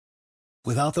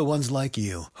Without the ones like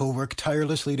you, who work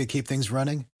tirelessly to keep things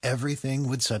running, everything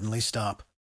would suddenly stop.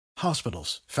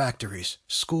 Hospitals, factories,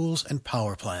 schools, and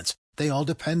power plants, they all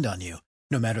depend on you.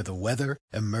 No matter the weather,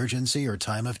 emergency, or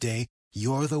time of day,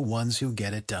 you're the ones who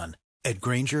get it done. At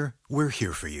Grainger, we're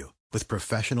here for you with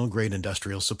professional-grade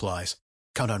industrial supplies.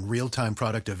 Count on real-time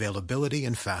product availability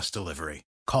and fast delivery.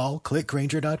 Call, click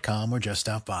Grainger.com, or just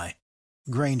stop by.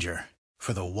 Grainger,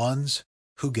 for the ones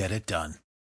who get it done.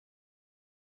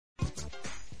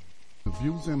 The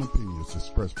views and opinions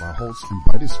expressed by hosts,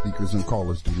 invited speakers, and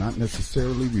callers do not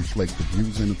necessarily reflect the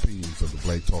views and opinions of the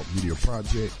Black Talk Media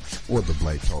Project or the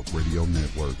Black Talk Radio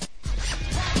Network.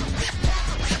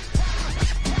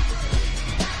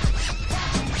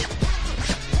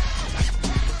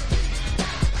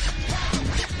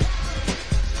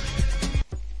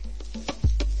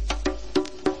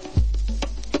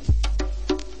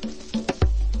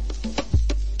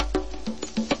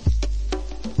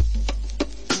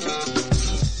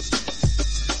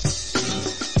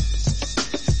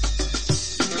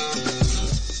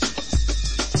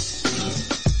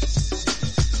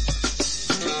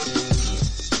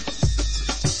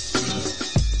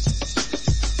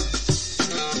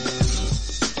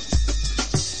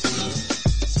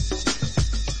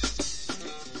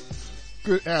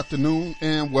 Good afternoon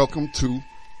and welcome to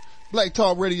Black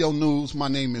Talk Radio News. My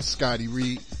name is Scotty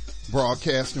Reed,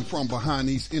 broadcasting from behind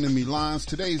these enemy lines.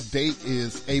 Today's date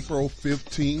is April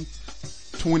 15,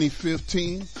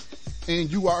 2015, and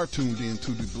you are tuned in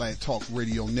to the Black Talk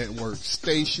Radio Network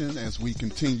station as we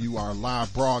continue our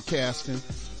live broadcasting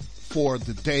for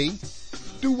the day.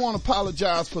 Do want to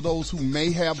apologize for those who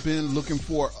may have been looking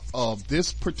for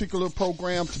this particular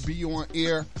program to be on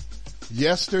air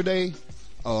yesterday,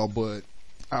 but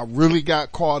I really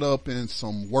got caught up in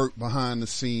some work behind the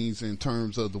scenes in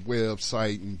terms of the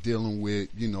website and dealing with,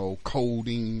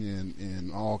 coding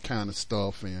and all kind of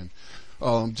stuff, and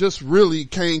just really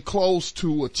came close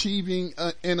to achieving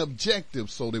an objective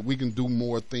so that we can do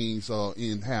more things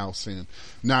in-house and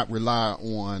not rely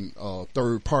on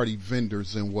third-party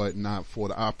vendors and whatnot for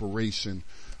the operation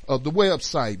of the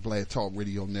website,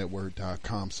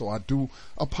 blacktalkradionetwork.com. So I do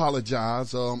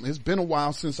apologize. It's been a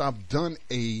while since I've done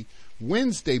a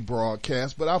Wednesday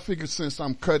broadcast, but I figured since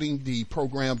I'm cutting the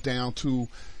program down to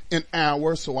an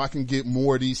hour so I can get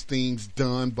more of these things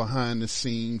done behind the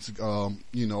scenes,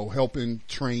 helping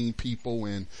train people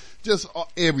and just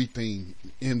everything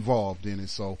involved in it.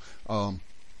 So, I've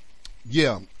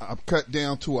cut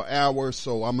down to an hour,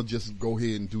 so I'm going to just go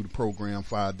ahead and do the program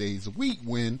 5 days a week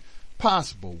whenever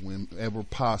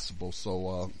possible.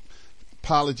 So,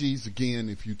 apologies again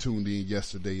if you tuned in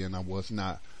yesterday and I was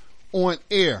not on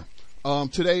air.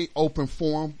 Today, open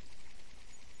forum.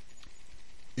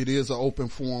 It is an open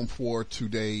forum for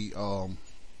today.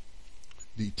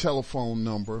 The telephone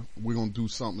number, we're going to do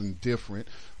something different.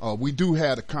 We do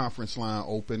have a conference line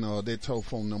open. Their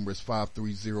telephone number is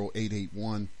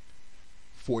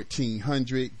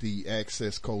 530-881-1400. The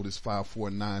access code is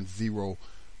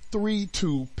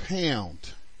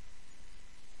 549032#.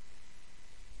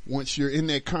 Once you're in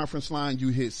that conference line, you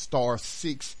hit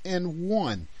 *6 and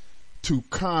 1 to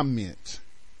comment.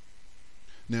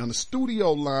 Now the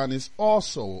studio line is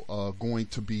also going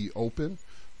to be open,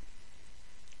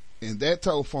 and that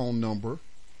telephone number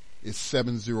is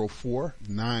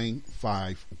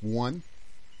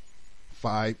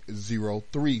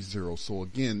 704-951-5030. So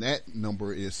again, that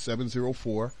number is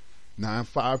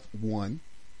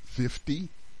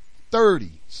 704-951-5030.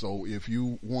 So if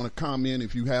you want to comment,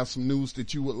 if you have some news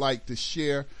that you would like to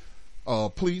share,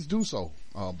 please do so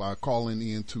by calling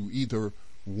in to either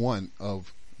one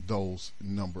of those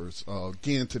numbers.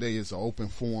 Again, today is an open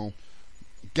forum.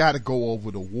 Got to go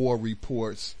over the war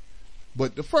reports.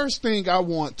 But the first thing I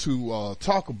want to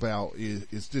talk about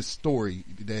is this story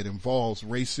that involves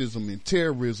racism and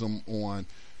terrorism on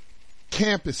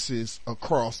campuses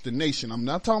across the nation. I'm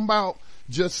not talking about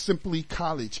just simply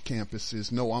college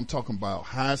campuses. No, I'm talking about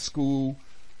high school,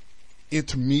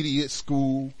 intermediate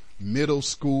school, middle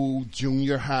school,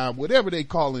 junior high, whatever they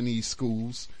call in these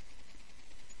schools.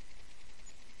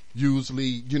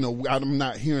 Usually, I'm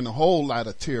not hearing a whole lot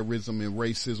of terrorism and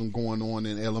racism going on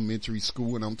in elementary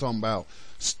school, and I'm talking about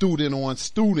student on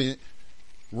student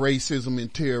racism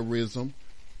and terrorism.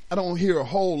 I don't hear a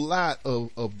whole lot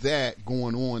of that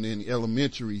going on in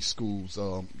elementary schools.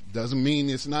 Doesn't mean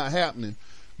it's not happening,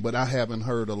 but I haven't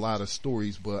heard a lot of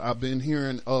stories. But I've been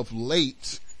hearing of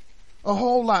late a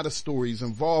whole lot of stories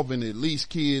involving at least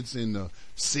kids in the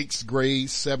 6th grade,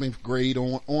 7th grade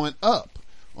on up,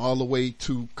 all the way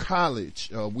to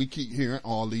college. We keep hearing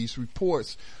all these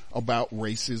reports about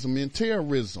racism and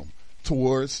terrorism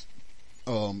towards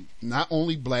not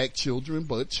only black children,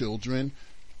 but children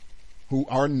who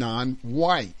are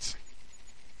non-white.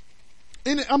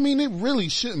 And I mean, it really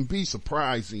shouldn't be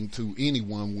surprising to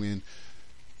anyone when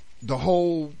the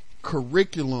whole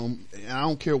curriculum, and I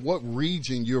don't care what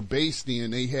region you're based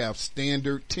in, they have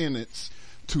standard tenets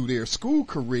to their school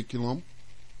curriculum.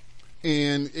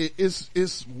 And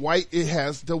it's white, it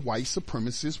has the white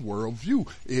supremacist worldview.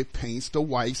 It paints the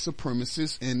white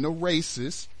supremacists and the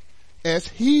racists as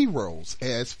heroes,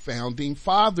 as founding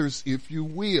fathers, if you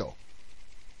will.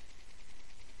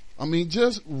 I mean,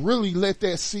 just really let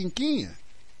that sink in.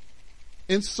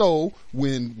 And so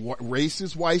when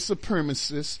racist white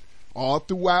supremacists all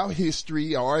throughout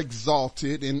history are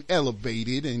exalted and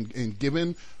elevated and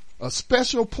given a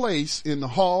special place in the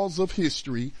halls of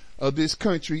history of this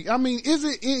country, I mean,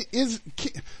 it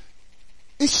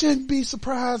shouldn't be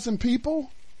surprising, people,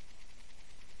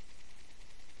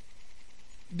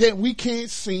 that we can't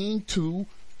seem to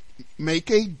make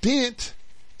a dent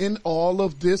in all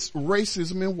of this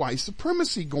racism and white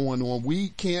supremacy going on. We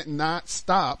can't not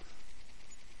stop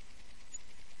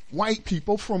white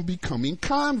people from becoming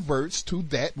converts to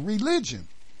that religion.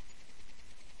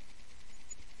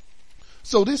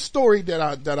 So this story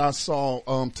that I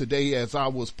saw today as I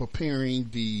was preparing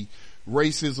the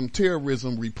Racism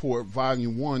Terrorism Report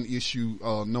Volume 1 issue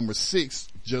number 6,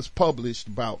 just published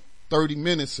about 30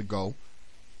 minutes ago,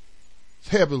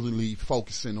 heavily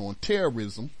focusing on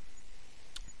terrorism,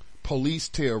 police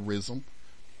terrorism.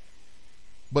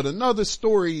 But another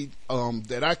story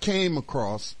that I came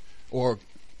across or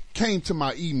came to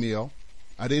my email,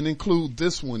 I didn't include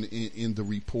this one in the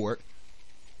report,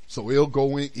 so it'll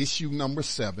go in issue number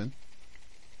 7.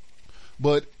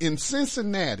 But in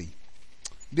Cincinnati,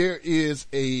 there is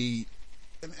and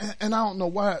I don't know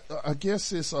why, I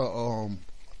guess it's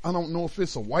I don't know if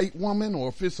it's a white woman or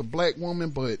if it's a black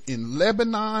woman, but in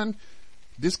Lebanon,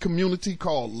 this community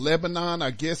called Lebanon,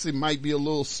 I guess it might be a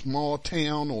little small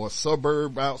town or a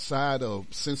suburb outside of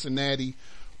Cincinnati,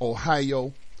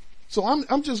 Ohio. So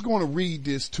I'm just going to read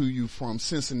this to you from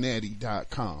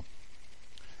Cincinnati.com.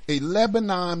 A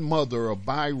Lebanon mother of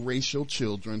biracial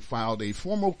children filed a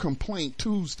formal complaint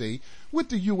Tuesday with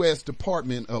the U.S.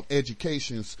 Department of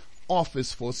Education's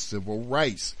Office for Civil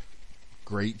Rights.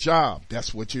 Great job.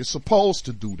 That's what you're supposed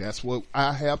to do. That's what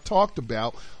I have talked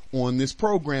about on this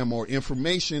program, or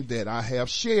information that I have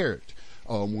shared.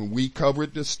 When we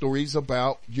covered the stories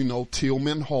about,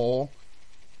 Tillman Hall,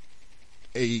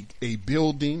 a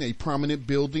building, a prominent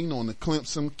building on the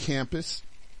Clemson campus,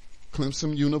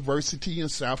 Clemson University in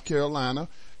South Carolina.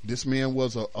 This man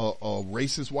was a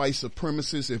racist white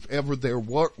supremacist, if ever there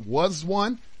was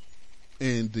one.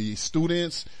 And the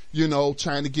students,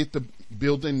 trying to get the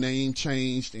building name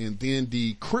changed. And then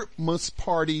the Christmas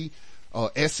party,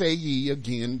 SAE,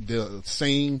 again, the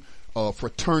same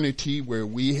fraternity where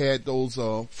we had those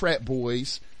frat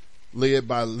boys led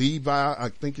by Levi, I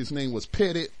think his name was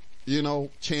Pettit,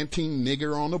 chanting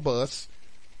nigger on the bus.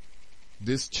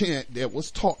 This chant that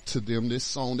was taught to them, this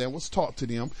song that was taught to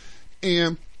them.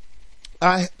 And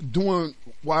while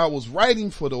I was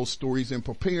writing for those stories and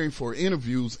preparing for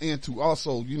interviews, and to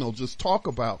also, just talk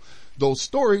about those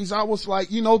stories, I was like,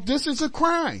 this is a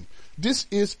crime. This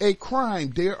is a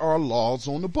crime. There are laws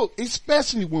on the book,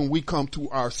 especially when we come to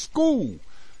our school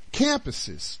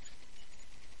campuses.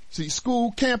 See,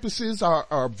 school campuses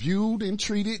are viewed and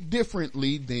treated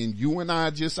differently than you and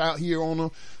I just out here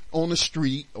on the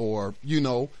street, or,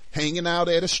 hanging out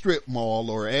at a strip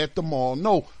mall or at the mall.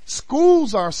 No,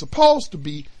 schools are supposed to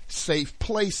be safe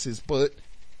places, but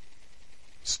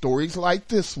stories like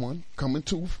this one coming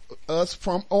to us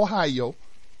from Ohio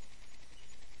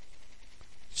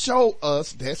show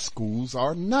us that schools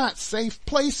are not safe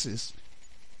places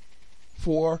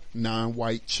for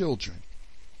non-white children.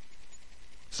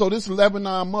 So this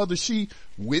Lebanon mother, she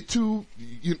went to,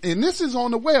 and this is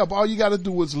on the web. All you got to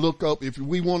do is look up, if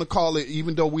we want to call it,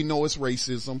 even though we know it's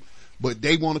racism, but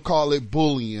they want to call it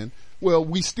bullying. Well,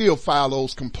 we still file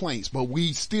those complaints, but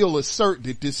we still assert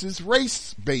that this is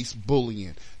race-based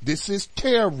bullying. This is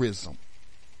terrorism.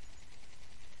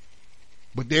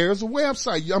 But there's a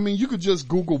website. I mean, you could just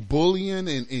Google bullying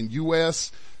in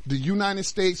U.S. The United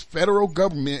States federal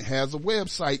government has a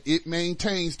website it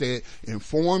maintains that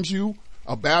informs you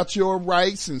about your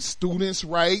rights and students'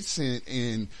 rights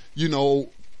and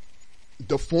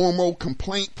the formal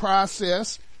complaint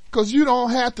process, because you don't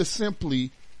have to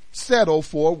simply settle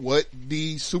for what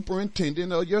the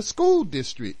superintendent of your school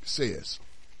district says.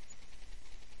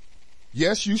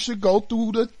 Yes, you should go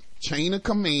through the chain of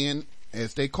command,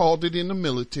 as they called it in the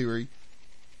military,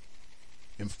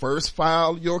 and first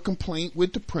file your complaint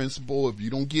with the principal. If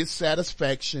you don't get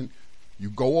satisfaction, You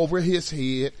go over his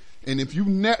head. And if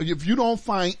you don't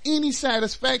find any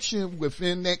satisfaction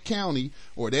within that county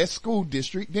or that school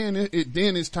district, then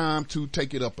it's time to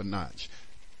take it up a notch.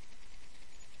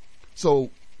 So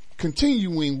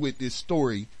continuing with this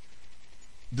story,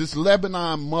 this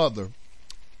Lebanon mother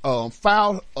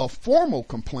filed a formal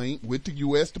complaint with the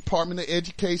U.S. Department of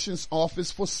Education's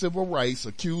Office for Civil Rights,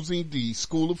 accusing the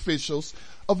school officials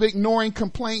of ignoring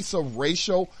complaints of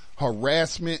racial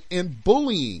harassment and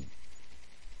bullying.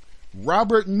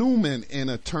 Robert Newman, an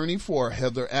attorney for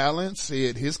Heather Allen,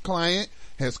 said his client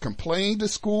has complained to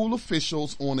school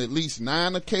officials on at least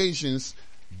 9 occasions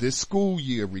this school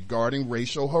year regarding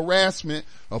racial harassment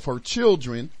of her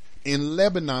children in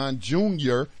Lebanon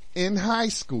junior and high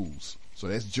schools. So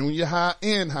that's junior high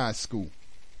and high school.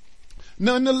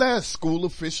 Nonetheless, school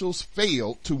officials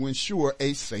failed to ensure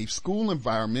a safe school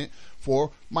environment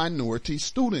for minority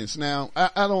students. Now,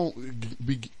 I don't,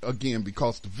 again,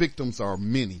 because the victims are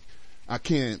many, I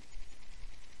can't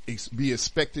be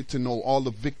expected to know all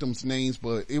the victims' names,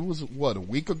 but it was, a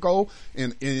week ago?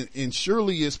 And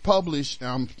surely it's published,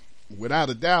 without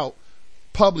a doubt,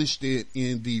 published it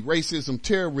in the Racism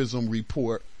Terrorism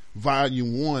Report,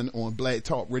 Volume 1 on Black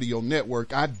Talk Radio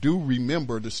Network. I do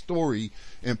remember the story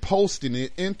and posting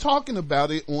it and talking about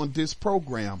it on this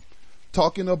program,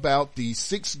 talking about the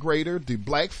 6th grader, the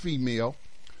black female.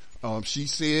 She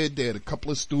said that a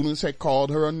couple of students had called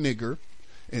her a nigger,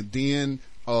 and then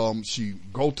she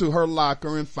go to her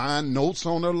locker and find notes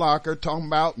on her locker talking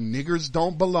about niggers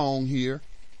don't belong here.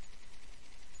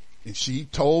 And she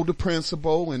told the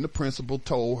principal, and the principal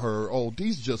told her, oh,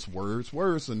 these just words.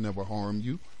 Words will never harm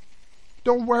you.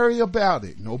 Don't worry about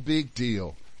it. No big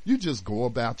deal. You just go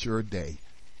about your day.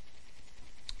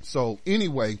 So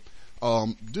anyway,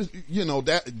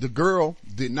 that the girl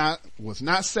was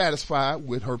not satisfied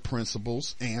with her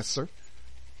principal's answer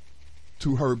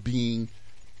to her being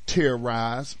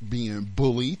terrorized, being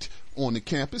bullied on the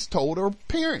campus, told her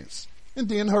parents. And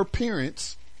then her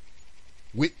parents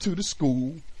went to the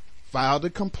school, filed a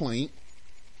complaint,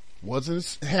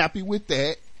 wasn't happy with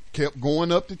that, kept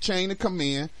going up the chain of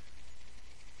command.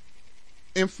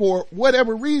 And for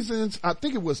whatever reasons, I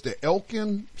think it was the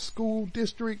Elkin School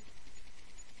District.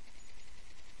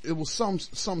 It was some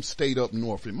state up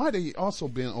north. It might have also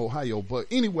been Ohio, but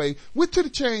anyway, went to the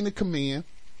chain of command,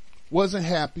 wasn't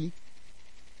happy.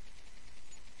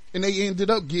 And they ended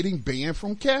up getting banned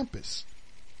from campus.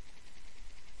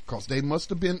 Because they must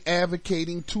have been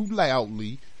advocating too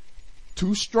loudly,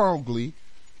 too strongly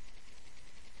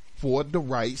for the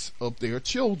rights of their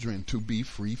children to be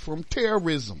free from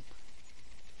terrorism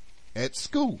at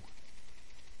school.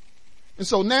 And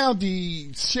so now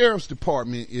the sheriff's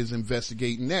department is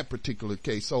investigating that particular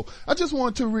case. So I just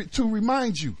wanted to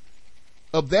remind you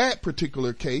of that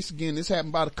particular case. Again, this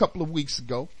happened about a couple of weeks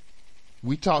ago.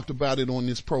 We talked about it on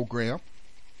this program.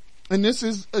 And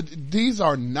these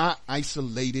are not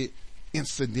isolated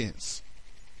incidents.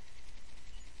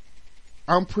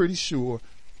 I'm pretty sure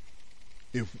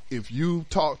if you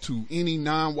talk to any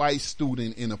non-white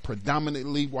student in a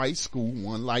predominantly white school,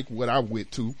 one like what I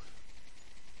went to,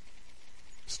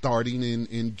 starting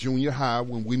in junior high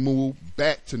when we moved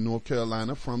back to North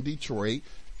Carolina from Detroit,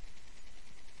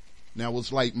 that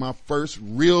was like my first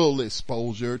real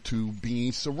exposure to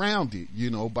being surrounded,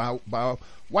 by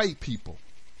white people.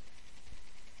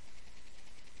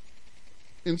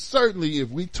 And certainly if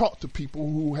we talk to people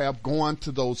who have gone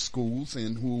to those schools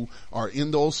and who are in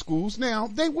those schools now,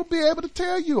 they will be able to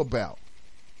tell you about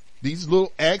these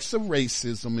little acts of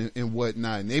racism and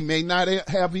whatnot. And they may not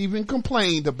have even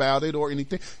complained about it or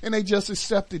anything, and they just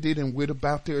accepted it and went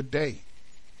about their day.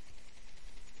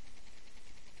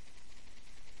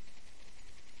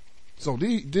 So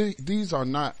these are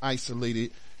not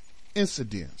isolated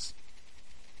incidents.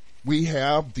 We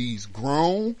have these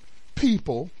grown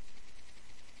people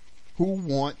who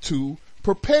want to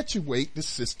perpetuate the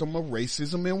system of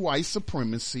racism and white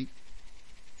supremacy.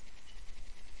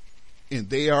 And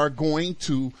they are going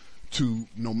to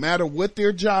no matter what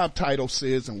their job title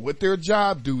says and what their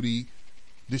job duty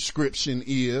description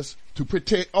is, to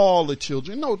protect all the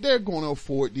children. No, they're going to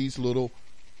afford these little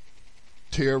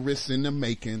terrorists in the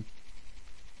making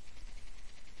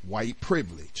white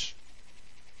privilege,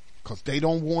 because they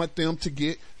don't want them to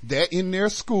get that in their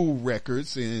school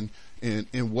records and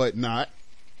whatnot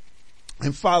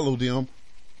and follow them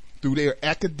through their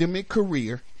academic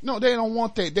career. No, they don't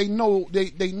want that. They know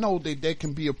that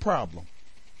can be a problem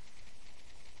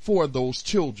for those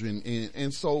children.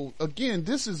 And so again,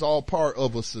 this is all part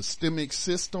of a systemic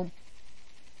system,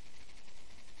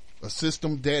 a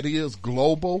system that is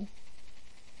global.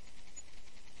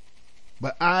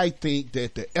 But I think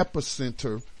that the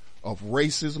epicenter of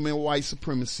racism and white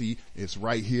supremacy is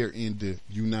right here in the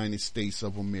United States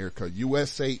of America,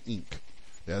 USA Inc.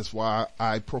 That's why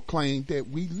I proclaim that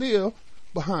we live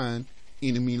behind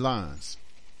enemy lines.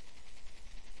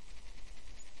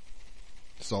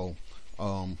 So,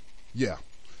 yeah.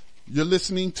 You're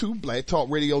listening to Black Talk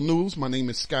Radio News. My name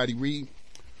is Scotty Reed,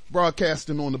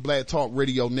 broadcasting on the Black Talk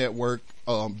Radio Network.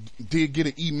 Did get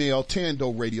an email.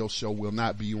 Tando Radio Show will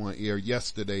not be on air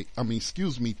today.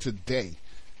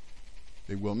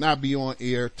 They will not be on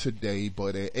air today,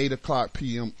 but at 8 o'clock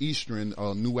p.m. Eastern,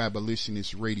 New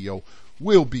Abolitionist Radio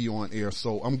will be on air.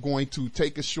 So I'm going to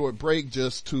take a short break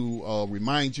just to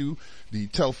remind you the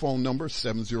telephone number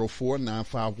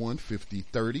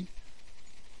 704-951-5030.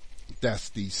 That's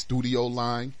the studio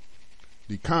line.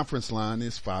 The conference line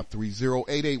is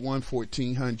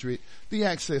 530-881-1400. The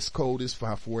access code is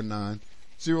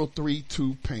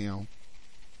 549032#.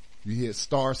 You hit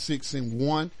 *6 and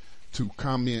 1 to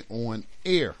comment on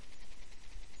air.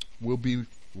 We'll be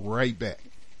right back.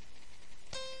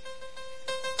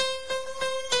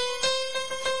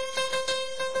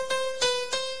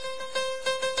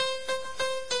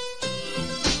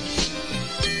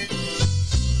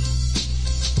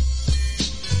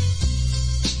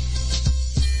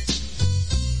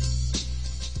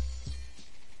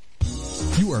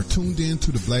 You are tuned in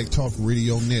to the Black Talk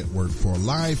Radio Network. For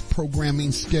live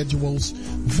programming schedules,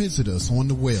 visit us on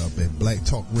the web at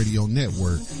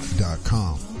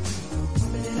blacktalkradionetwork.com.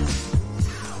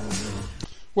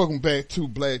 Welcome back to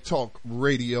Black Talk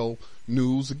Radio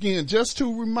News. Again, just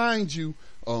to remind you,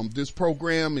 this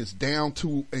program is down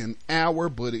to an hour,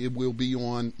 but it will be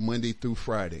on Monday through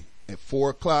Friday at 4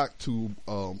 o'clock to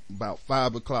about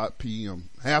 5 o'clock p.m.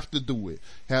 Have to do it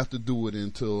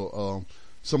until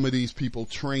some of these people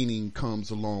training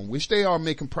comes along, which they are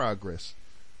making progress.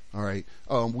 All right.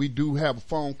 We do have a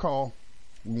phone call.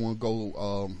 We want to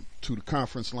go to the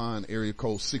conference line, area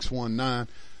code 619.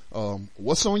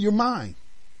 What's on your mind?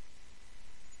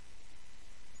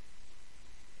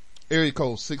 Area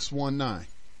code 619.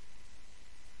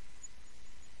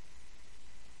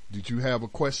 Did you have a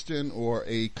question or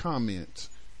a comment?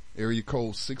 Area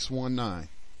code 619.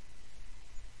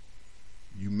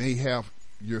 You may have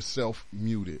yourself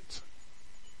muted.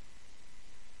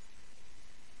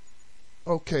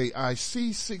 Okay, I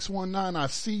see 619. I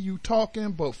see you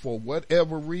talking, but for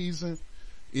whatever reason,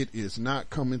 it is not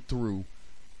coming through.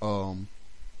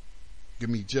 Give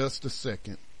me just a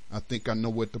second. I think I know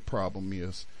what the problem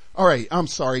is. All right, I'm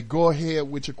sorry. Go ahead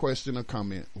with your question or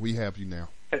comment. We have you now.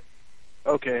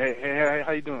 Okay. Hey,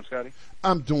 how you doing, Scotty?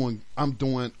 I'm doing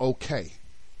okay.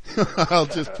 I'll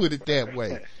just put it that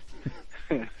way.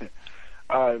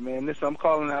 All right, man. Listen, I'm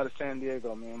calling out of San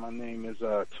Diego, man. My name is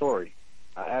Tori.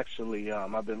 I actually,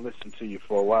 I've been listening to you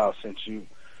for a while since you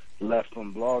left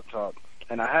from Blog Talk,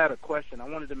 and I had a question. I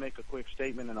wanted to make a quick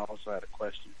statement, and I also had a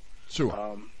question. Sure.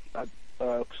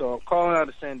 So I'm calling out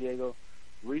of San Diego.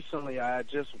 Recently, I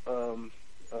just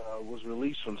was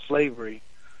released from slavery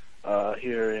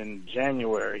here in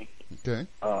January. Okay.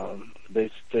 They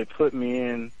put me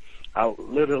in. I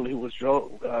literally was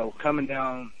driving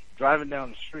down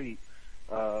the street.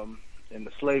 And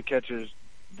the slave catchers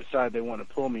decide they want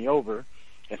to pull me over.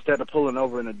 Instead of pulling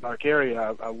over in a dark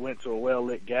area, I went to a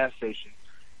well-lit gas station,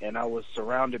 and I was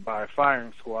surrounded by a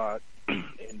firing squad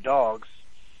and dogs,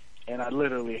 and I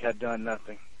literally had done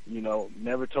nothing.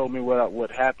 Never told me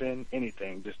what happened,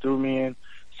 anything. Just threw me in,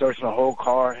 searched my whole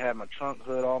car, had my trunk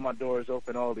hood, all my doors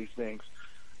open, all these things.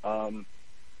 And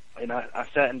I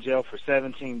sat in jail for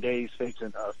 17 days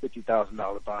facing a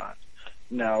 $50,000 bond.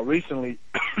 Now, recently...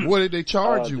 What did they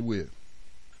charge you with?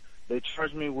 They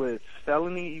charged me with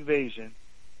felony evasion,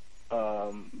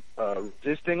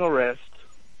 resisting arrest,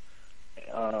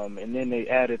 and then they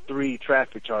added 3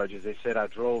 traffic charges. They said I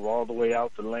drove all the way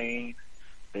out the lane.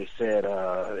 They said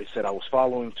I was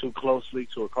following too closely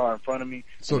to a car in front of me.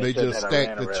 So they just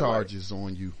stacked the charges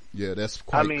on you. Yeah, that's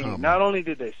quite common. Not only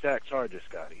did they stack charges,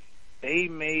 Scotty, they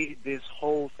made this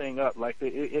whole thing up. Like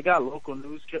it got local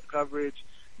news coverage.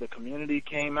 The community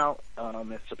came out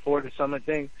and supported some of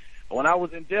the things. When I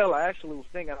was in jail, I actually was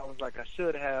thinking, I was like, I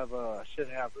should have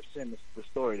sent the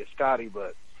story to Scotty,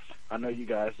 but I know you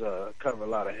guys cover a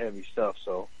lot of heavy stuff.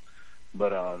 So,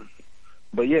 but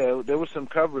yeah, there was some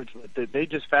coverage that they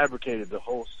just fabricated the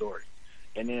whole story,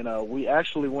 and then we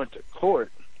actually went to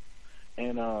court,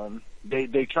 and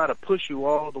they try to push you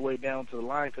all the way down to the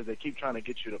line because they keep trying to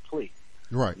get you to plea.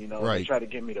 Right. Right. They try to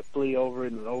get me to plea over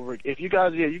and over. If you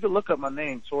guys, you can look up my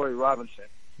name, Tori Robinson.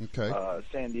 Okay.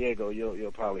 San Diego,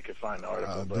 you'll probably could find the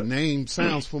article. The name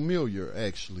sounds familiar,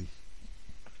 actually.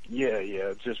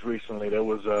 Yeah. Just recently, there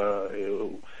was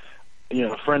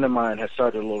a friend of mine had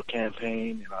started a little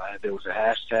campaign, and there was a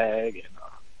hashtag, and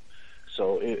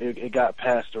so it got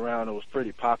passed around. It was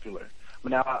pretty popular.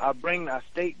 But now I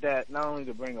state that not only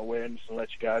to bring awareness and let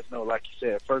you guys know, like you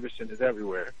said, Ferguson is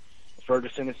everywhere.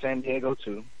 Ferguson is San Diego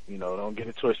too. Don't get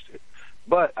it twisted.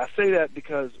 But I say that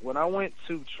because when I went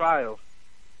to trial,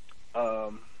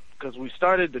 because we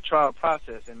started the trial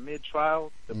process, and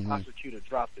mid-trial, the prosecutor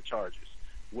dropped the charges,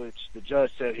 which the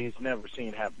judge said he's never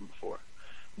seen happen before.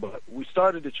 But we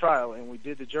started the trial and we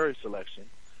did the jury selection.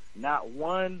 Not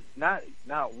one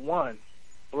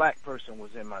black person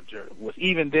was in my jury, was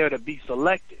even there to be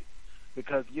selected,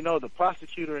 because the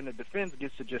prosecutor and the defense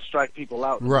gets to just strike people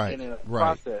out right, in the right.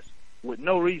 process with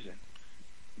no reason.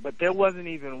 But there wasn't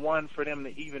even one for them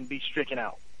to even be stricken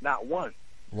out. Not one.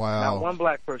 Wow. Not one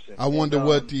black person. I wonder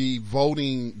what the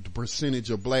voting percentage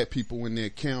of black people in their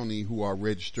county who are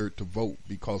registered to vote,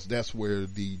 because that's where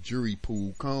the jury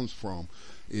pool comes from,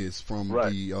 is from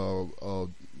right. the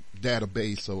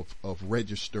database of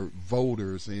registered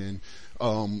voters. And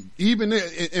even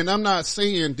and I'm not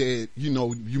saying that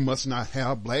you must not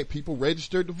have black people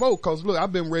registered to vote, because look,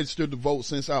 I've been registered to vote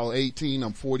since I was 18.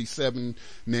 I'm 47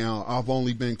 now. I've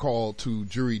only been called to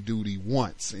jury duty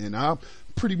once, and I've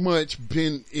pretty much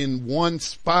been in one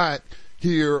spot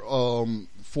here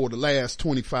for the last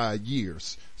 25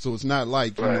 years. So it's not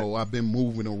like, right. I've been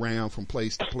moving around from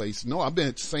place to place. No, I've been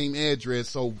at the same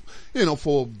address,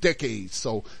 for decades.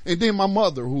 So, and then my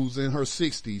mother, who's in her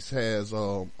 60s, has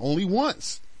only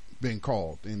once been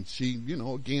called, and she,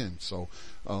 again. So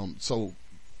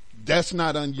that's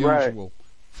not unusual right.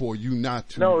 for you not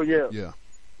to. No, yeah. Yeah.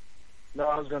 No,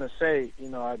 I was going to say,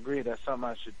 I agree that's something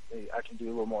I can do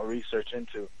a little more research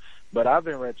into. But I've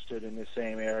been registered in the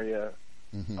same area,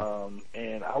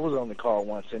 and I was only called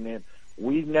once. And then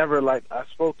we never, I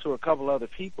spoke to a couple other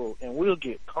people, and we'll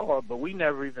get called, but we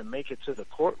never even make it to the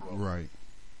courtroom. Right.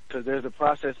 Because there's a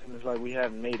process, and it's like we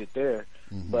haven't made it there.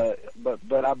 But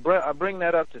I bring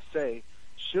that up to say,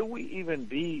 should we even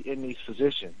be in these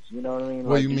positions? You know what I mean?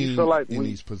 What do you mean feel like in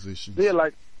these positions? Yeah,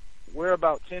 we're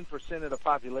about 10% of the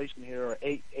population here, or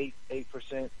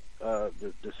 8%,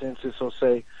 the census will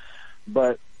say.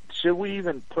 But should we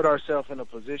even put ourselves in a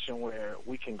position where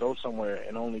we can go somewhere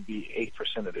and only be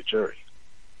 8% of the jury?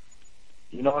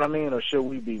 You know what I mean? Or should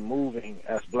we be moving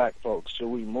as black folks? Should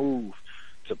we move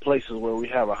to places where we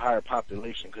have a higher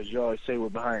population? Because you always say we're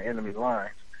behind enemy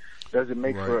lines. Does it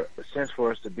make sense for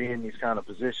us to be in these kind of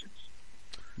positions?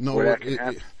 No, where that can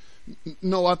happen?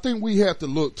 No, I think we have to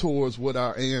look towards what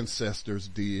our ancestors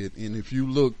did. And if you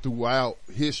look throughout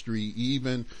history,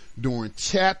 even during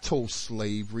chattel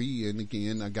slavery, and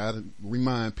again, I got to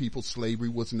remind people, slavery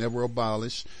was never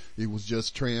abolished. It was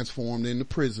just transformed into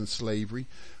prison slavery.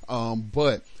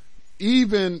 But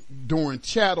even during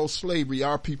chattel slavery,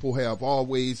 our people have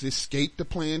always escaped the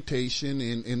plantation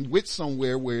and went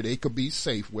somewhere where they could be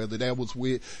safe, whether that was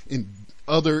with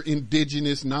other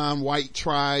indigenous non-white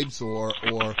tribes or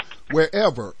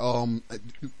wherever. On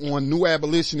New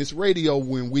Abolitionist Radio,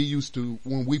 when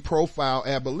we profile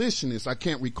abolitionists, I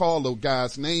can't recall the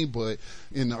guy's name, but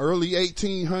in the early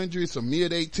 1800s or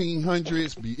mid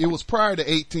 1800s, it was prior to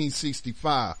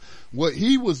 1865. What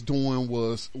he was doing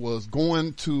was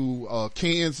going to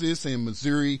Kansas and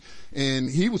Missouri, and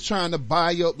he was trying to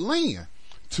buy up land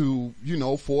to,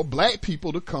 for black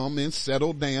people to come and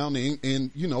settle down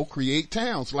and create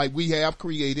towns like we have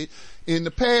created in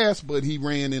the past. But he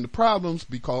ran into problems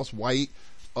because white,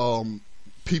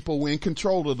 people were in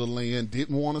control of the land,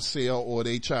 didn't want to sell, or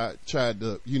they tried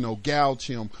to, gouge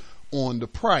him on the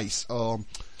price.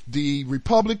 The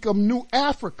Republic of New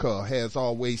Africa has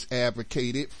always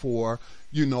advocated for,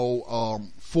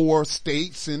 4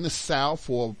 states in the South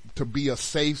to be a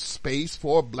safe space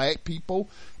for black people.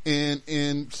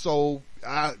 And so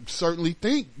I certainly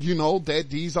think, that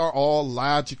these are all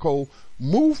logical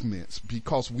movements,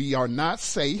 because we are not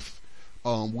safe.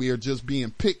 We are just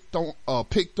being picked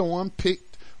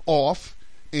off.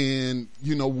 And,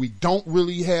 we don't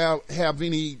really have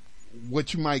any,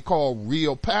 what you might call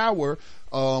real power.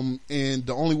 And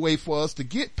the only way for us to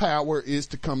get power is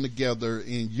to come together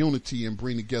in unity and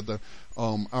bring together,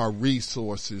 our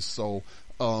resources. So,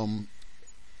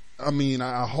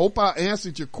 I hope I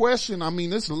answered your question.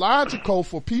 It's logical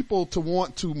for people to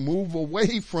want to move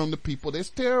away from the people that's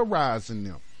terrorizing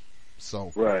them.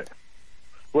 So. Right.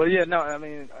 Well, yeah, no,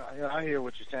 I hear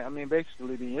what you're saying.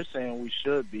 Basically, you're saying we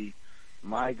should be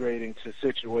migrating to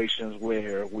situations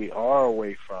where we are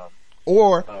away from.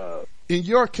 Or, in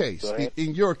your case,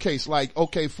 like,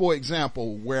 okay, for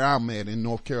example, where I'm at in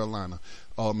North Carolina,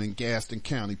 in Gaston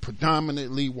County,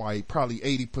 predominantly white, probably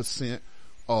 80%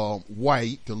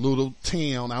 white. The little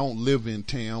town, I don't live in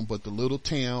town, but the little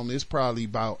town is probably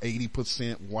about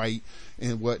 80% white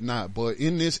and whatnot. But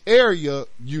in this area,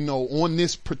 you know, on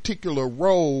this particular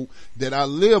road that I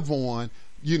live on,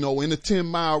 you know, in a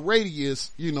 10-mile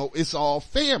radius, you know, it's all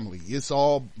family. It's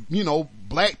all, you know,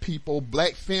 black people,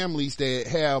 black families that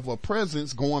have a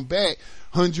presence going back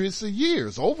hundreds of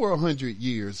years, over 100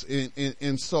 years.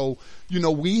 And so, you know,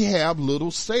 we have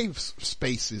little safe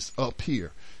spaces up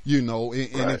here, you know,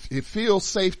 and Right. if it feels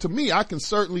safe to me, I can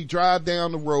certainly drive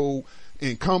down the road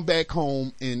and come back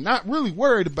home and not really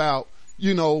worried about,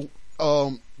 you know,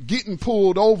 getting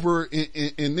pulled over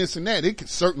in this and that. It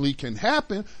certainly can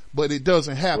happen, but it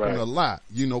doesn't happen Right. a lot,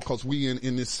 you know, cause we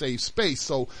in this safe space.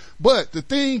 So, but the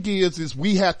thing is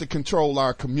we have to control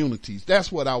our communities.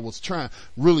 That's what I was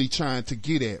really trying to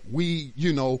get at. We,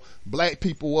 you know, black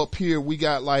people up here, we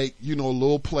got like, you know, a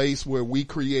little place where we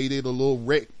created a little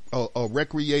a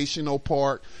recreational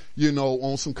park, you know,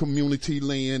 on some community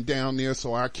land down there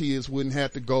so our kids wouldn't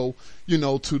have to go, you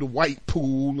know, to the white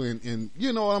pool and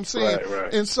you know what I'm saying?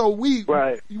 Right. And so we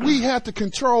Right. have to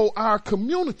control our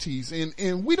communities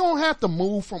and we don't have to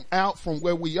move from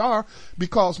where we are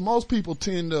because most people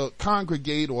tend to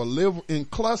congregate or live in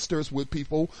clusters with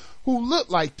people who look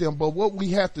like them. But what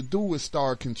we have to do is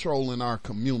start controlling our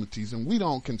communities, and we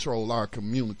don't control our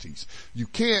communities. You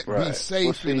can't be Right.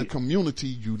 safe Well, in a see- community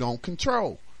you don't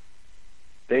control.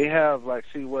 They have like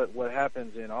see what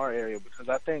happens in our area, because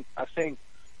I think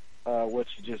what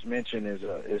you just mentioned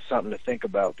is something to think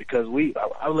about, because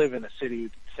I live in a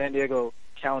city. San Diego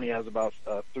County has about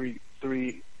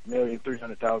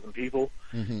 3,300,000 people,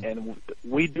 Mm-hmm. and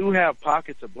we do have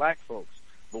pockets of black folks.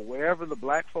 But wherever the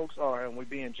black folks are, and we're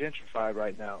being gentrified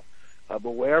right now,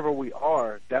 but wherever we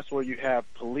are, that's where you have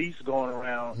police going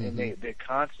around, and they're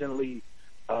constantly,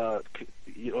 or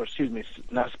excuse me,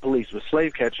 not police, but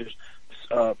slave catchers,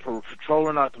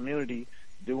 patrolling our community,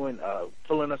 pulling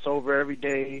us over every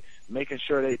day, making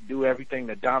sure they do everything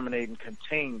to dominate and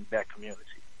contain that community.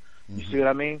 You see what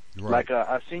I mean? Right. Like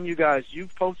I've seen you guys.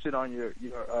 You've posted on your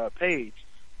page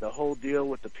the whole deal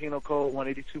with the Penal Code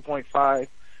 182.5,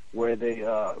 where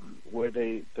the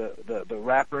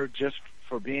rapper, just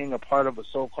for being a part of a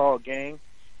so-called gang.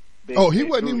 He they wasn't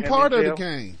threw even him part in of the jail.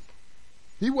 gang.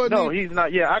 He wasn't. No, he's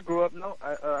not. Yeah, I grew up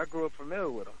familiar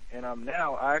with him, and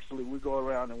now we go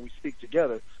around and we speak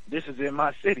together. This is in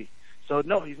my city, so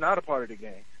no, he's not a part of the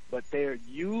gang. But they're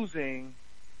using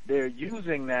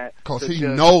that Because to he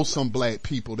just- knows some black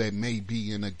people that may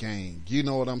be in a gang. You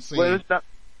know what I'm saying? Well, it's not.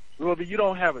 Well, but you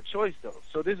don't have a choice though.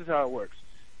 So this is how it works.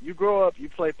 You grow up, you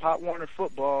play Pop Warner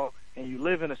football, and you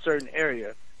live in a certain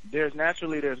area. There's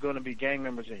going to be gang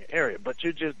members in your area, but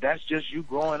that's just you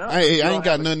growing up. I You don't ain't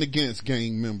got have a- nothing against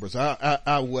gang members.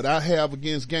 What I have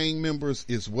against gang members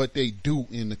is what they do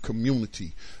in the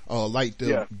community. Like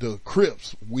the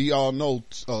Crips. We all know,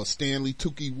 Stanley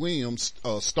Tookie Williams,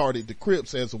 started the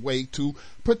Crips as a way to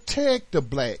protect the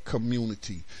black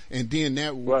community. And then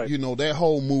Right. you know, that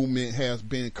whole movement has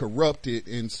been corrupted.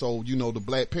 And so, you know, the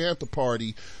Black Panther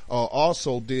Party,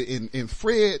 also did, and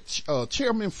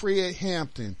Chairman Fred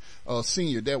Hampton,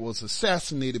 Sr., that was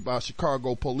assassinated by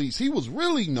Chicago police. He was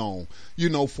really known, you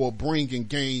know, for bringing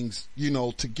gangs, you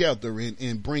know, together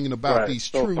and bringing about Right, these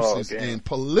so-called truces gangs. and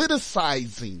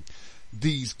politicizing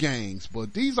these gangs.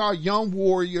 But these are young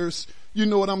warriors, you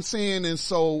know what I'm saying? And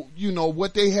so, you know,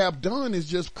 what they have done is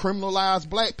just criminalize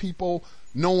black people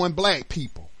knowing black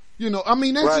people. You know, I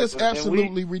mean, that's Right, just and we-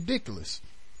 absolutely ridiculous.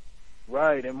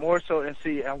 Right, and more so, and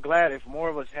see, I'm glad if more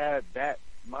of us had that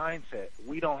mindset.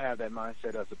 We don't have that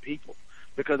mindset as a people,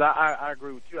 because I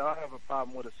agree with you. I don't have a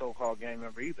problem with a so-called gang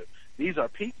member either. These are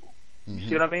people. You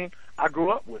see what I mean? I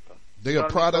grew up with them. They're You know a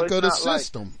what I mean? So product it's of the not like-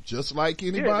 system, just like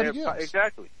anybody they're else.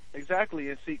 Exactly.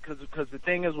 And see, because the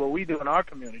thing is, what we do in our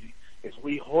community is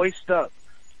we hoist up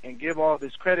and give all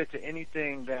this credit to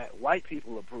anything that white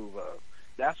people approve of.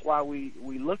 That's why we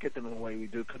look at them the way we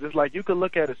do, because it's like you could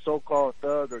look at a so-called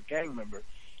thug or gang member.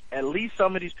 At least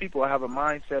some of these people have a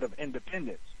mindset of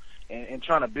independence and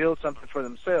trying to build something for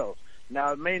themselves.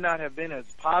 Now, it may not have been as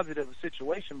positive a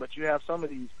situation, but you have some of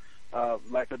these,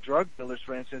 like the drug dealers,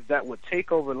 for instance, that would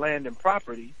take over land and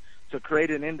property to create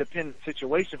an independent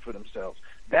situation for themselves.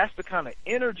 That's the kind of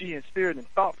energy and spirit and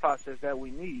thought process that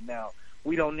we need. Now,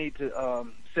 we don't need to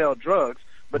sell drugs,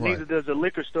 but Right. neither does a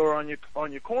liquor store on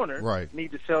your corner Right.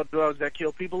 need to sell drugs that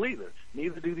kill people either.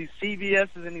 Neither do these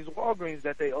CVS's and these Walgreens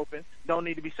that they open don't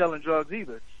need to be selling drugs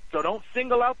either. So don't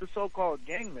single out the so-called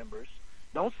gang members.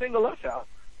 Don't single us out,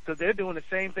 because they're doing the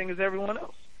same thing as everyone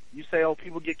else. You say, oh,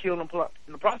 people get killed in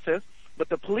the process, but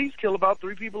the police kill about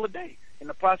 3 people a day in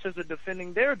the process of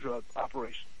defending their drug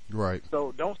operation. Right.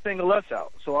 So don't single us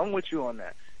out. So I'm with you on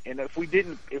that. And if we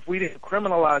didn't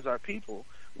criminalize our people,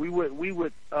 we wouldn't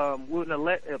have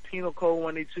let a Penal Code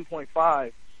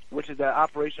 182.5, which is that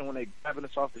operation when they grabbing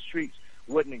us off the streets,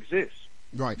 wouldn't exist.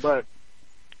 Right. But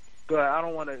I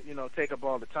don't want to, take up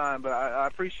all the time, but I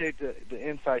appreciate the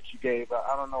insights you gave.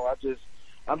 I don't know.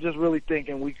 I'm just really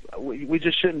thinking we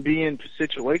just shouldn't be in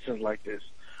situations like this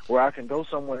where I can go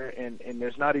somewhere and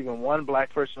there's not even one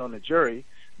black person on the jury.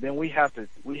 Then we have to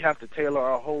tailor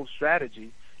our whole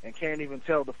strategy and can't even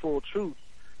tell the full truth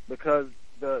because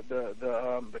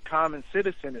the common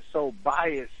citizen is so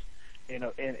biased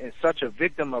and such a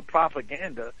victim of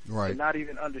propaganda to not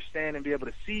even understand and be able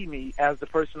to see me as the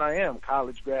person I am.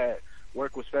 College grad,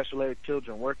 work with special ed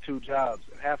children, work 2 jobs,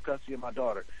 have custody of my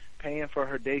daughter, paying for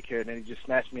her daycare, and then he just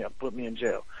snatched me up, put me in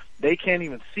jail. They can't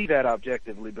even see that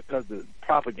objectively because the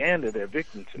propaganda they're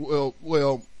victim to.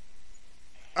 Well,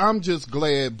 I'm just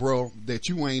glad, bro, that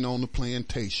you ain't on the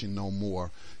plantation no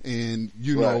more. And,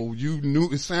 know, you knew,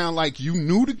 it sounded like you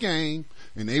knew the game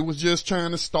and they was just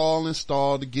trying to stall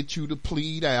to get you to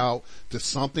plead out to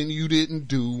something you didn't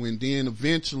do. And then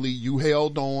eventually you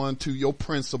held on to your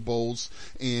principles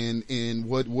and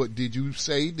what did you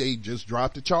say? They just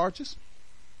dropped the charges?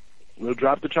 We'll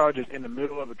drop the charges in the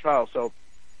middle of a trial. So,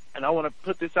 and I want to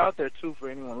put this out there too for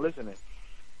anyone listening.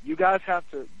 You guys have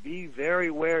to be very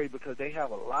wary because they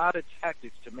have a lot of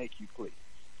tactics to make you plead.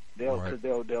 They'll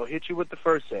hit you with the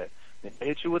first set, then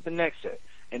hit you with the next set,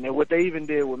 and then what they even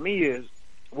did with me is,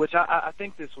 which I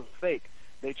think this was fake.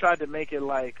 They tried to make it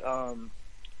like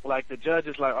the judge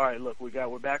is like, all right, look,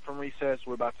 we're back from recess,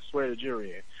 we're about to swear the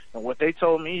jury in, and what they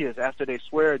told me is after they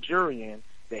swear a jury in,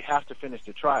 they have to finish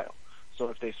the trial. So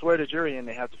if they swear the jury in,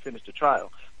 they have to finish the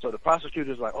trial. So the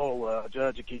prosecutor's like,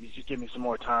 judge, can you just give me some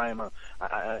more time?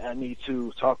 I need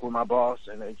to talk with my boss,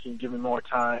 and they can give me more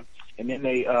time. And then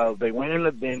they went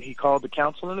in. Then he called the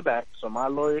counsel in the back. So my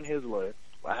lawyer and his lawyer.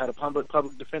 I had a public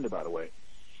defender, by the way.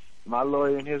 My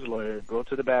lawyer and his lawyer go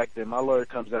to the back. Then my lawyer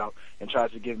comes out and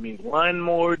tries to give me one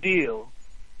more deal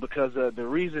because the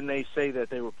reason they say that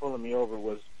they were pulling me over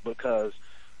was because,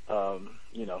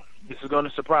 this is going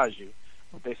to surprise you.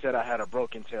 They said I had a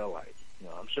broken tail light.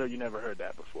 I'm sure you never heard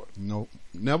that before. Nope,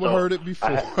 never heard it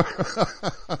before.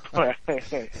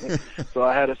 So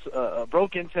I had a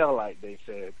broken tail light, they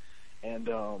said,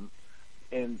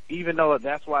 and even though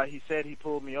that's why he said he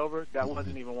pulled me over, that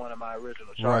wasn't even one of my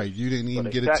original charges. Right, you didn't even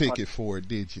get a ticket for it,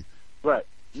 did you? Right.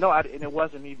 No, and it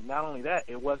wasn't even. Not only that,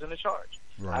 it wasn't a charge.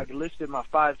 Right. I listed my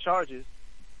 5 charges.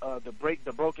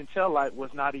 The broken tail light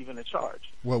was not even a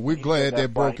charge. Well, we're glad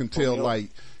that broken tail light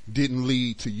didn't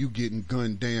lead to you getting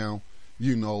gunned down,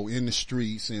 in the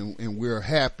streets, and we're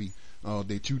happy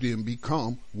that you didn't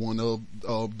become one of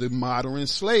the modern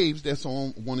slaves that's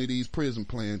on one of these prison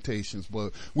plantations.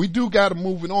 But we do got to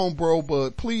move it on, bro.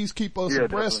 But please keep us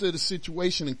abreast definitely of the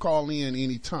situation and call in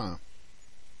anytime.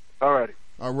 All righty.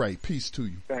 All right. Peace to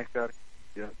you. Thanks, Daddy.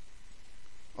 Yeah.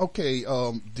 Okay,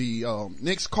 the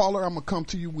next caller, I'm gonna come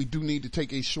to you. We do need to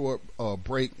take a short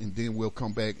break, and then we'll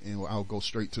come back and I'll go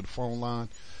straight to the phone line.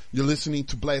 You're listening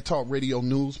to Black Talk Radio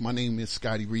News. My name is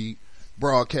Scotty Reed,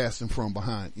 broadcasting from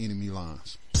behind enemy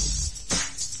lines.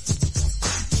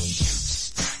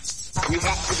 We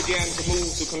have to begin to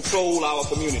move to control our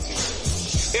community.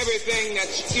 Everything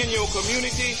that's in your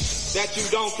community that you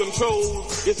don't control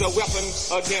is a weapon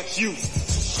against you.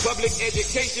 Public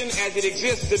education as it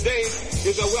exists today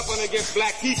is a weapon against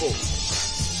black people.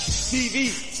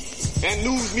 TV and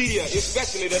news media,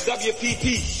 especially the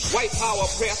WPP, white power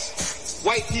press,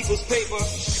 white people's paper,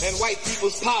 and white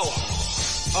people's power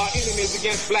are enemies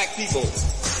against black people.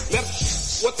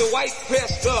 What the white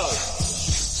press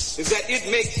does is that it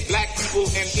makes black people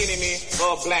an enemy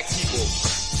of black people.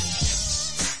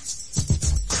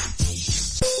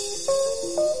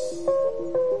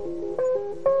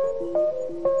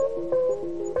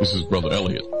 This is Brother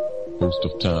Elliot, host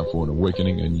of Time for an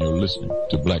Awakening, and you're listening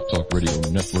to Black Talk Radio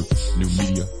Network, new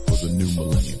media for the new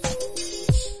millennium.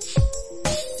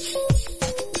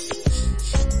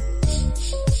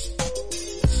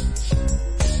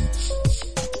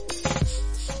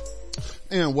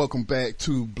 And welcome back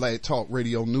to Black Talk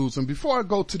Radio News. And before I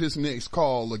go to this next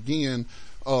call, again,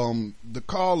 the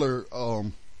caller,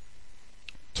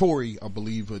 Tory, I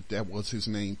believe that was his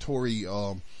name, Tory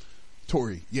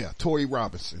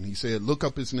Robinson. He said, look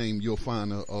up his name, you'll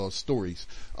find stories.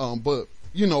 But,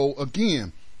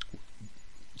 again,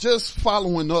 just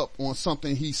following up on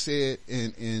something he said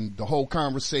in the whole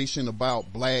conversation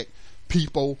about black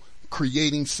people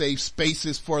creating safe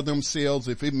spaces for themselves,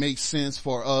 if it makes sense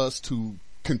for us to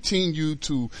continue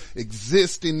to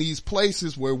exist in these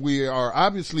places where we are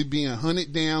obviously being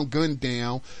hunted down, gunned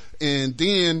down, and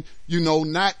then,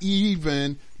 not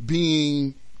even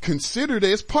being considered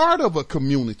as part of a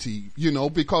community,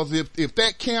 because if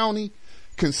that county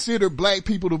consider black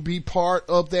people to be part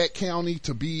of that county,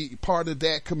 to be part of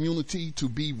that community, to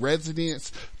be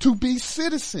residents, to be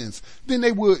citizens, then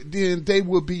they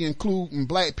would be including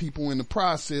black people in the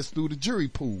process through the jury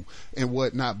pool and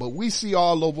whatnot. But we see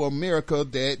all over America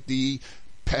that the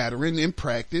pattern in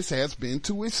practice has been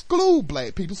to exclude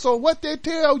black people. So what they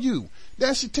tell you,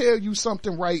 that should tell you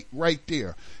something right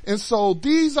there. And so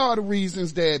these are the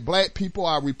reasons that black people,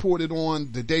 I reported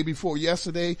on the day before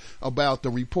yesterday about the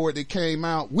report that came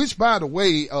out, which, by the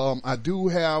way, I do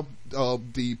have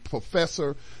the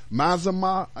Professor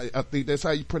Mazama, I think that's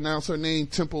how you pronounce her name,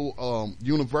 Temple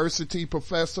University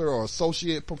professor or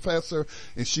associate professor,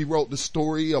 and she wrote the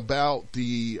story about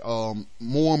the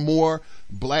more and more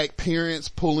black parents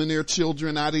pulling their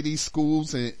children out of these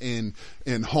schools and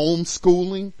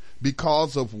homeschooling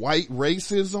because of white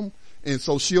racism. And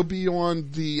so she'll be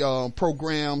on the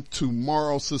program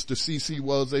tomorrow. Sister Cece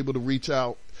was able to reach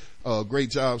out.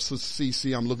 Great job, Sister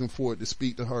Cece. I'm looking forward to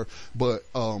speak to her. But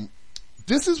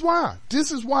this is why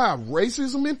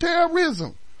racism and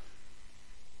terrorism.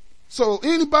 So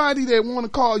anybody that want to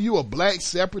call you a black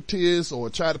separatist or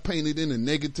try to paint it in a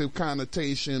negative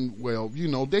connotation, well,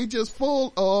 they just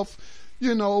full of,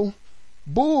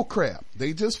 bull crap.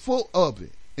 They just full of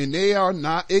it. And they are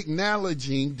not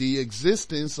acknowledging the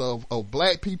existence of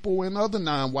black people and other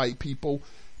non-white people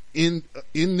in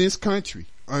this country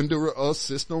under a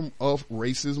system of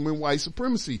racism and white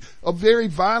supremacy, a very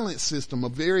violent system, a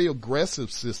very aggressive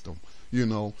system,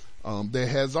 that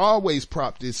has always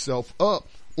propped itself up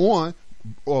on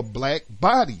black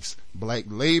bodies, black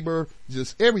labor,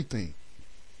 just everything.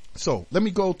 So let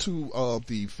me go to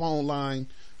the phone line.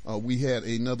 We had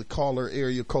another caller,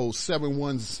 area code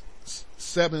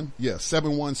 717.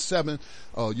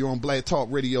 You're on Black Talk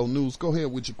Radio News. Go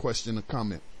ahead with your question or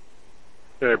comment.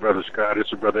 Hey, Brother Scott.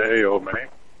 It's your brother A.O., man.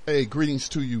 Hey, greetings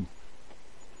to you.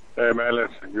 Hey, man,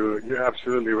 listen, you're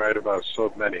absolutely right about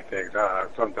so many things.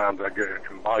 Sometimes I get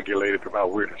emogulated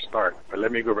about where to start, but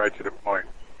let me go right to the point.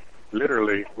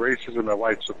 Literally, racism and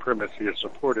white supremacy is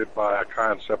supported by a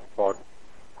concept called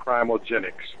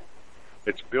crimogenics.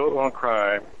 It's built on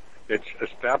crime, it's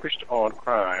established on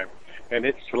crime, and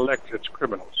it selects its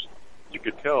criminals. You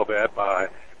could tell that by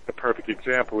the perfect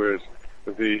example is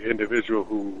the individual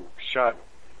who shot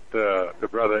the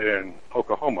brother in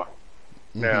Oklahoma.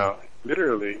 Mm-hmm. Now,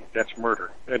 literally, that's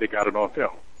murder, and they got it on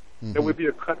film. Mm-hmm. It would be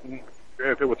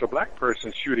if it was a black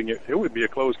person shooting it, it would be a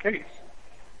closed case.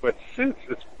 But since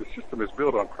the system is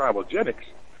built on crimogenics,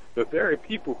 the very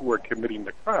people who are committing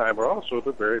the crime are also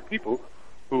the very people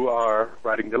who are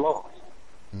writing the laws.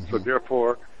 Mm-hmm. So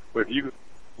therefore, if you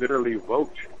literally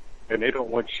vote and they don't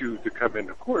want you to come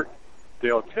into court,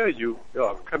 they'll tell you,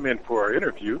 come in for an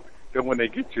interview. Then when they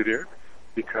get you there,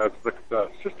 because the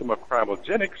system of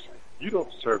crimogenics, you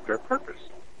don't serve their purpose.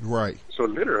 Right. So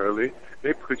literally,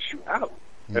 they put you out.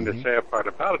 Mm-hmm. And the sad part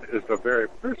about it is the very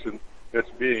person that's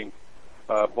being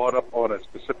brought up on a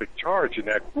specific charge in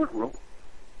that courtroom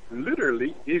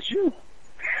literally is you.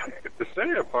 The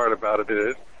sad part about it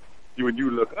is when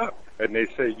you look up and they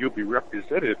say you'll be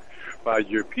represented by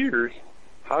your peers,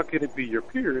 how can it be your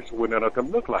peers when none of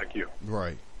them look like you?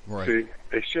 Right. See,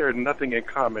 they share nothing in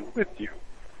common with you.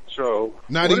 So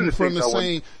not even from the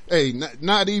same,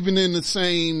 not even in the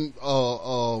same,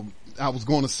 I was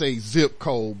going to say zip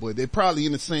code, but they're probably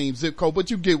in the same zip code, but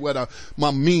you get what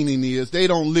my meaning is. They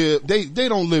don't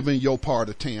live in your part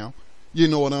of town. You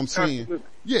know what I'm saying? Absolutely.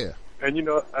 Yeah. And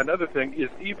another thing is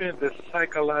even the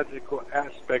psychological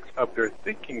aspects of their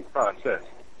thinking process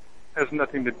has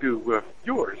nothing to do with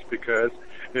yours, because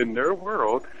in their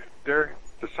world, their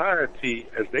society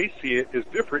as they see it is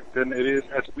different than it is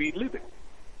as we live it.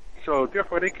 So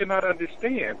therefore they cannot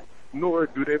understand, nor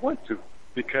do they want to,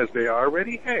 because they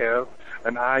already have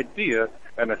an idea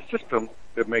and a system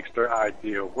that makes their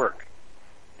idea work.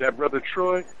 That Brother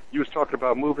Troy, you was talking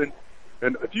about moving,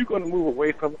 and if you're going to move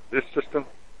away from this system,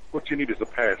 what you need is a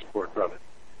passport, brother.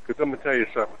 Because I'm going to tell you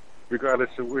something. Regardless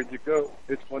of where you go,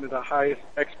 it's one of the highest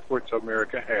exports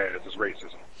America has is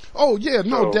racism. Oh yeah,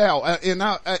 no doubt. And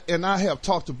I have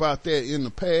talked about that in the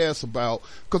past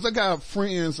because I got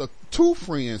two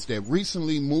friends that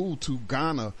recently moved to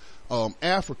Ghana,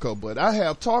 Africa. But I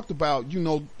have talked about,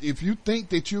 if you think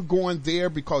that you're going there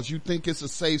because you think it's a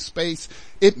safe space,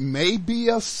 it may be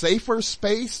a safer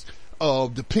space,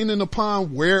 depending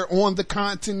upon where on the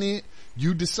continent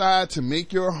you decide to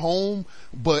make your home.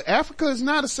 But Africa is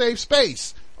not a safe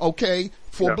space. Okay.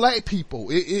 for black people.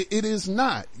 It is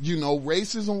not,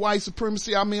 racism, white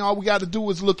supremacy. I mean, all we got to do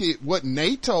is look at what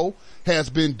NATO has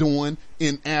been doing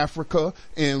in Africa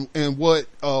and what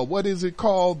is it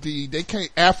called?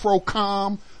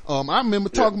 AFRICOM. I remember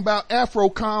talking about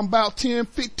AFRICOM about 10,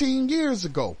 15 years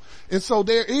ago. And so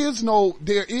there is no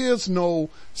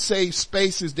safe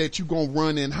spaces that you're going to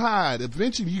run and hide.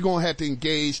 Eventually you're going to have to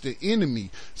engage the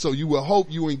enemy. So you will hope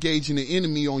you engage in the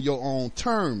enemy on your own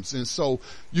terms. And so,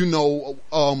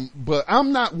 but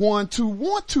I'm not one to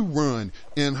want to run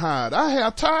and hide. I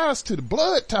have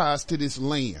blood ties to this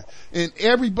land. And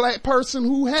every black person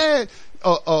who had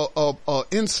a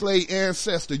enslaved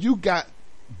ancestor,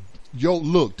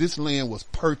 this land was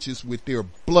purchased with their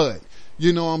blood.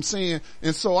 You know what I'm saying?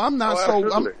 And so I'm not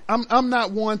I'm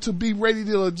not one to be ready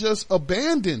to just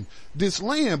abandon this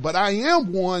land, but I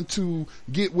am one to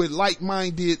get with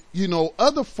like-minded,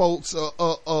 other folks,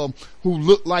 who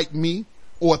look like me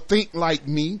or think like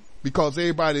me, because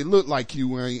everybody look like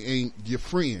you ain't your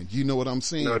friend. You know what I'm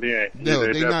saying? No, they ain't.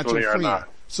 No, they not your friend. Not.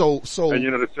 So,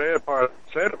 and the sad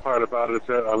part about it is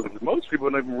that most people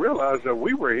don't even realize that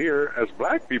we were here as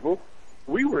black people.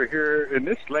 We were here in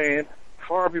this land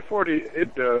far before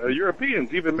the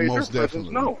Europeans even made their presence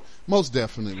known. Most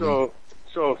definitely. So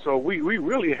we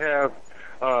really have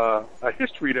a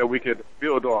history that we could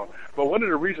build on. But one of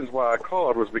the reasons why I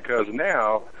called was because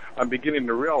now I'm beginning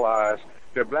to realize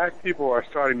that black people are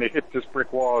starting to hit this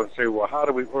brick wall and say, well, how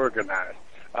do we organize?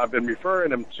 I've been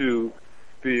referring them to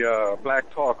the Black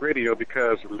Talk Radio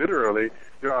because literally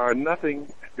there's nothing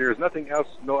else,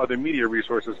 no other media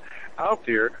resources out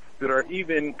there that are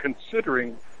even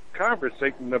considering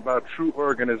conversating about true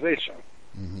organization.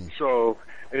 Mm-hmm. So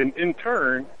in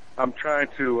turn, I'm trying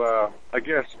to,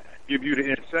 give you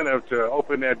the incentive to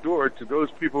open that door to those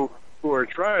people who are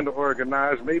trying to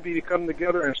organize, maybe to come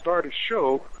together and start a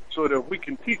show so that we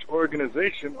can teach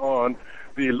organization on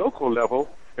the local level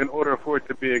in order for it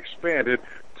to be expanded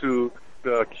to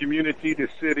the community, the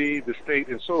city, the state,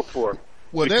 and so forth.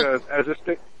 Well, because as a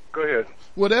state, go ahead.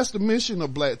 Well, that's the mission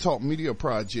of Black Talk Media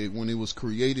Project when it was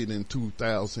created in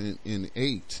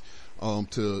 2008,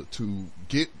 to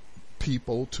get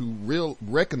people to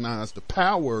recognize the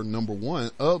power, number one,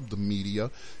 of the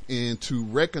media, and to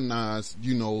recognize,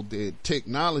 that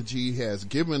technology has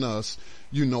given us,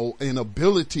 an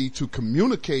ability to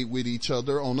communicate with each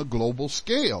other on a global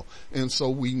scale. And so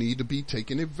we need to be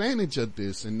taking advantage of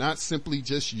this and not simply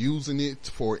just using it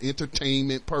for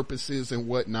entertainment purposes and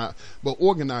whatnot, but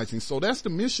organizing. So that's the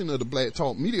mission of the Black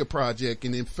Talk Media Project.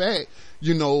 And in fact,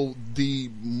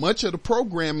 much of the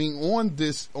programming on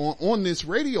this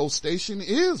radio station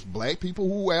is black people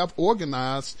who have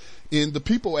organized in the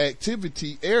people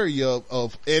activity area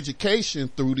of education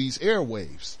through these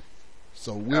airwaves.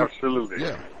 So absolutely.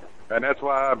 Yeah. And that's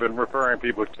why I've been referring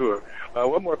people to it.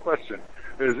 One more question.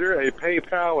 Is there a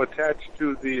PayPal attached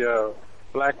to the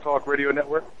Black Talk Radio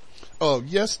Network?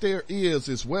 Yes, there is,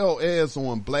 as well as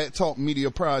on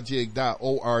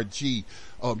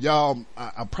blacktalkmediaproject.org. Y'all,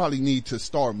 I probably need to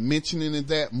start mentioning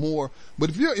that more.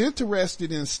 But if you're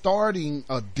interested in starting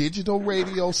a digital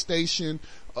radio station,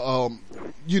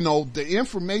 the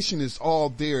information is all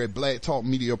there at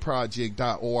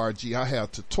blacktalkmediaproject.org. I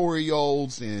have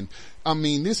tutorials and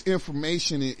this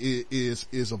information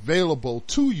is available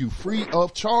to you free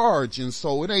of charge. And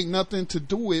so it ain't nothing to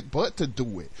do it but to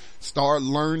do it. Start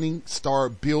learning,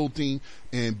 start building,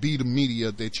 and be the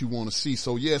media that you want to see.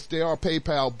 So yes, there are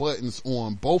PayPal buttons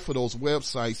on both of those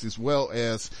websites, as well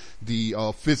as the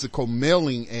physical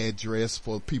mailing address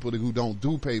for people who don't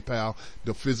do PayPal.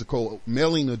 The physical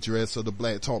mailing address of the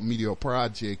Black Talk Media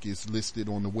Project is listed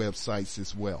on the websites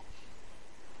as well.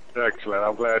 Excellent.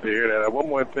 I'm glad to hear that. One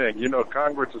more thing.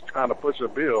 Congress is trying to push a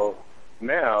bill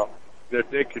now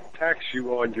that they could tax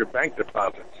you on your bank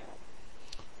deposits.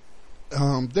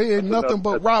 They ain't nothing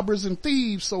but robbers and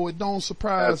thieves, so it don't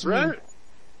surprise me. Right.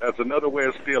 That's another way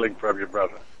of stealing from your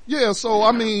brother. Yeah, so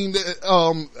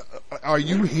are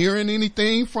you hearing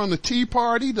anything from the Tea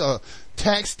Party, the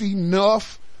taxed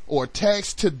enough or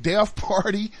taxed to death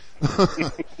party?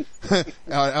 Because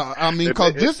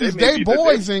this is their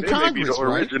boys in Congress, may be the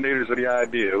originators of the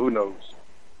idea. Who knows?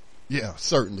 Yeah,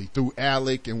 certainly through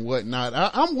ALEC and whatnot.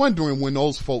 I'm wondering when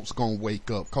those folks gonna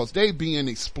wake up, cause they being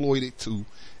exploited too,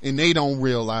 and they don't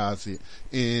realize it.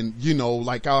 And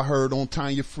like I heard on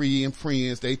Tanya Free and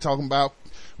Friends, they talking about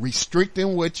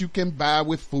restricting what you can buy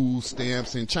with food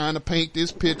stamps and trying to paint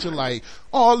this picture like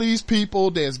all these people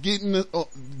that's getting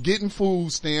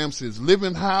food stamps is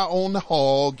living high on the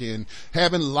hog and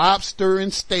having lobster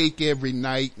and steak every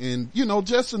night. And,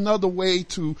 just another way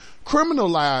to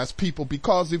criminalize people,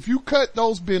 because if you cut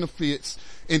those benefits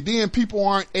and then people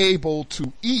aren't able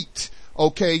to eat,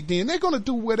 okay, then they're going to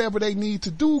do whatever they need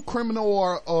to do,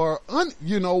 criminal or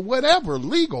whatever,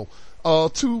 legal,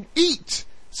 to eat.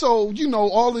 So,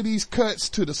 all of these cuts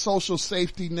to the social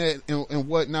safety net and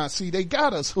whatnot, see, they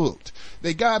got us hooked.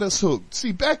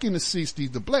 See, back in the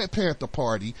 60s, the Black Panther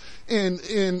Party, and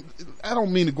I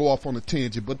don't mean to go off on a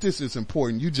tangent, but this is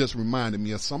important. You just reminded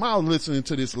me of something. I was listening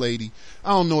to this lady.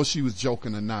 I don't know if she was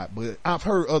joking or not, but I've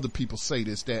heard other people say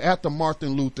this, that after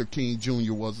Martin Luther King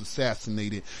Jr. was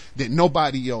assassinated, that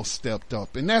nobody else stepped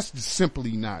up. And that's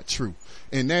simply not true.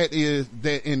 And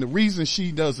and the reason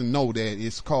she doesn't know that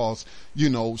is cause,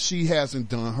 she hasn't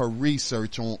done her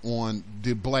research on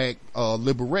the Black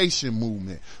liberation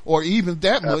movement, or even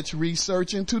that much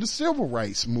research into the civil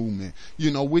rights movement,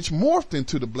 which morphed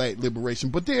into the Black liberation.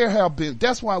 But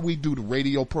that's why we do the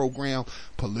radio program,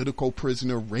 Political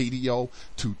Prisoner Radio,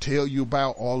 to tell you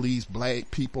about all these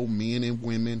Black people, men and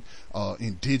women,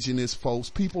 indigenous folks,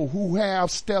 people who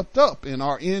have stepped up and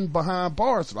are in behind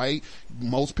bars, like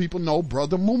most people know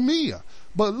Brother Mumia.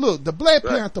 But look, the Black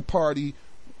Panther Party,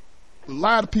 a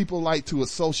lot of people like to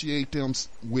associate them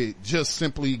with just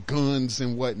simply guns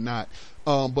and whatnot.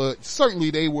 But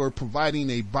certainly they were providing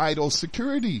a vital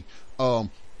security,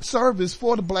 service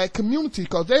for the Black community,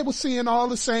 because they were seeing all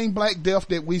the same Black death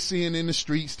that we seeing in the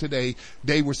streets today.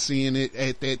 They were seeing it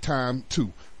at that time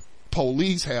too.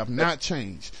 Police have not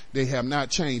changed. They have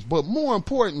not changed. But more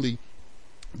importantly,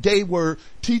 they were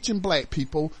teaching Black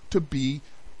people to be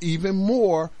even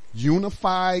more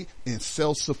unified and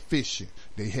self-sufficient.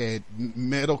 They had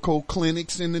medical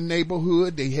clinics in the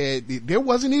neighborhood. There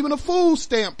wasn't even a food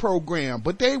stamp program,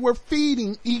 but they were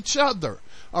feeding each other.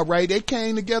 All right. They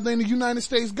came together, and the United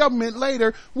States government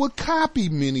later would copy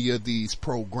many of these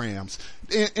programs.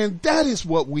 And that is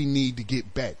what we need to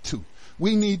get back to.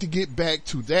 We need to get back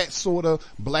to that sort of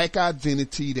Black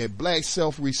identity, that Black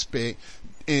self-respect,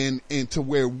 and to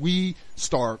where we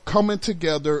start coming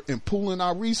together and pooling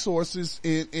our resources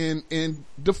and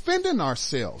defending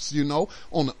ourselves, in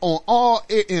all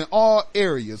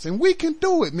areas. And we can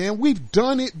do it, man. We've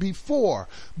done it before.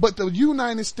 But the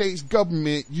United States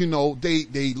government,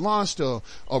 they launched a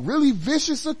really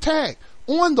vicious attack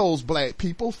on those Black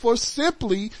people for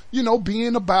simply,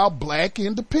 being about Black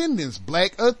independence,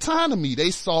 Black autonomy.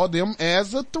 They saw them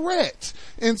as a threat.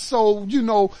 And so,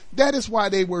 that is why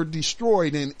they were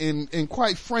destroyed. And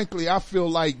quite frankly, I feel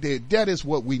like that is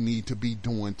what we need to be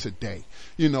doing today.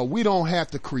 We don't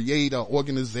have to create an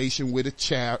organization with a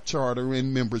charter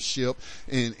and membership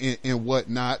and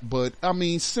whatnot. But I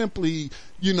mean, simply,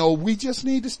 we just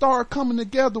need to start coming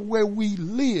together where we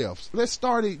live. Let's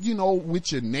start it,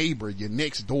 with your neighbor, your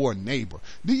next door neighbor.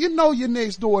 Do you know your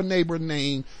next door neighbor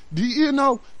name? Do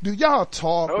y'all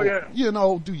talk? Oh, yeah.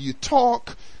 Do you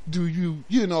talk? Do you,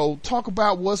 talk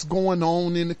about what's going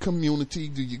on in the community?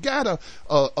 Do you got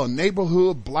a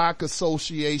neighborhood block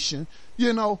association?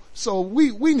 So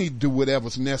we need to do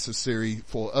whatever's necessary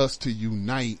for us to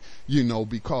unite,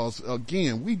 because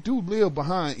again, we do live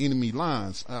behind enemy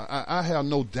lines. I have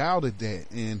no doubt of that.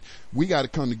 And we got to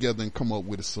come together and come up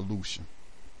with a solution.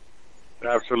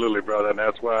 Absolutely, brother. And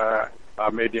that's why I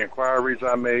made the inquiries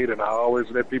I made, and I always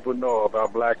let people know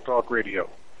about Black Talk Radio.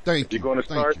 Thank you. If you're going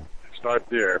to start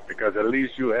there, because at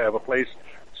least you have a place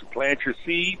to plant your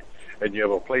seed and you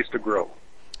have a place to grow.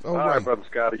 All right, Brother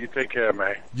Scotty, you take care,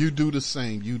 man. You do the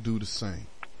same.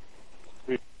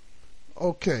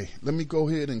 Okay, let me go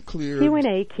ahead and clear.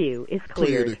 Q&A queue is cleared.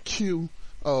 Clear the queue.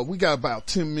 We got about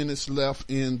 10 minutes left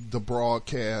in the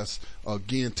broadcast.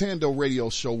 Again, Tando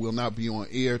Radio Show will not be on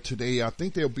air today. I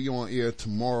think they'll be on air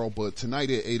tomorrow, but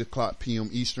tonight at 8 o'clock p.m.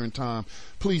 Eastern Time,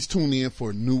 please tune in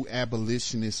for New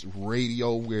Abolitionist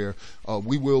Radio, where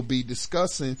we will be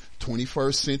discussing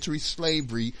 21st century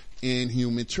slavery and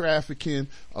human trafficking.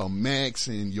 Max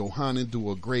and Johanna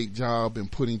do a great job in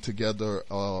putting together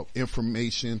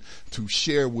information to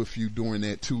share with you during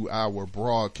that 2-hour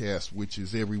broadcast, which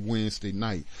is every Wednesday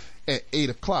night at 8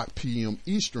 o'clock p.m.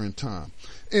 Eastern Time.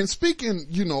 And speaking,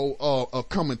 of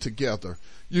coming together,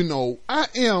 I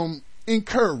am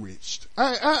encouraged.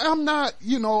 I'm not,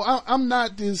 I'm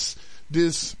not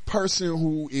this person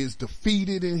who is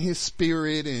defeated in his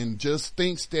spirit and just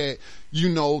thinks that,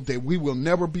 that we will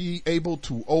never be able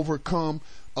to overcome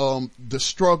the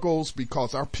struggles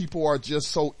because our people are just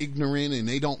so ignorant and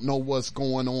they don't know what's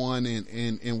going on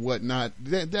and whatnot.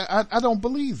 I don't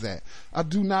believe that. I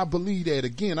do not believe that.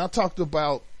 Again, I talked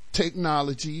about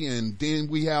technology, and then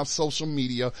we have social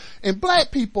media, and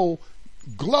Black people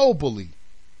globally,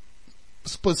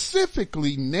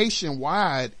 specifically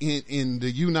nationwide in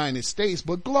the United States,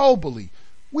 but globally,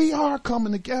 we are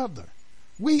coming together.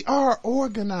 We are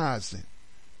organizing.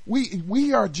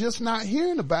 We are just not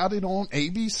hearing about it on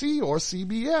ABC or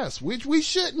CBS, which we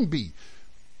shouldn't be.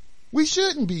 We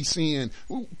shouldn't be seeing,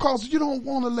 because you don't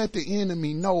want to let the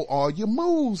enemy know all your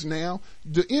moves now.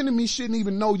 The enemy shouldn't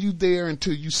even know you there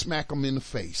until you smack them in the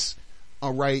face.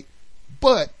 All right.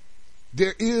 But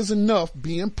there is enough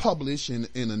being published and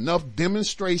enough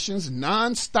demonstrations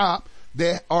nonstop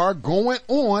that are going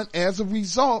on as a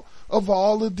result of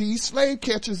all of these slave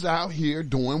catchers out here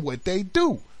doing what they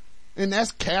do. And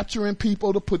that's capturing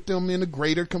people to put them in a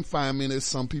greater confinement, as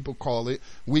some people call it.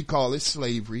 We call it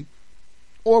slavery.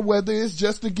 Or whether it's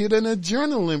just to get an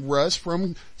adrenaline rush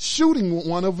from shooting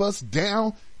one of us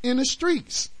down in the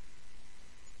streets.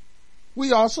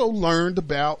 We also learned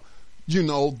about,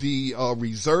 the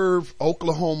Reserve,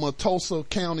 Oklahoma, Tulsa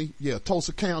County,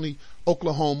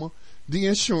 Oklahoma, the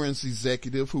insurance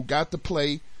executive who got to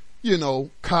play,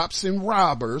 cops and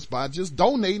robbers by just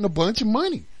donating a bunch of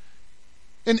money.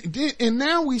 And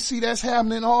now we see that's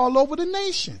happening all over the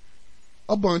nation.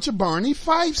 A bunch of Barney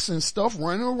Fifes and stuff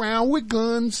running around with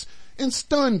guns and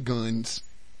stun guns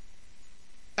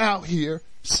out here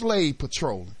slave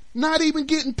patrolling. Not even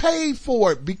getting paid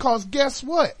for it, because guess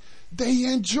what? They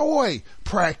enjoy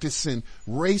practicing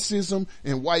racism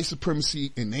and white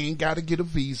supremacy, and they ain't got to get a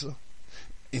visa,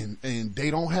 and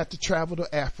they don't have to travel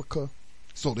to Africa,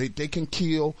 so they can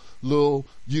kill little,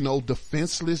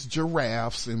 defenseless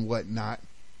giraffes and whatnot.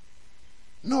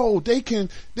 No, they can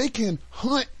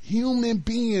hunt human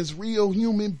beings, real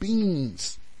human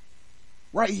beings.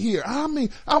 Right here. I mean,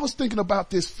 I was thinking about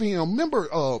this film. Remember,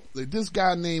 this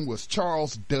guy name was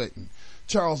Charles Dutton.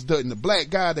 Charles Dutton, the black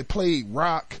guy that played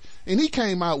Rock. And he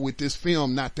came out with this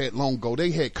film not that long ago.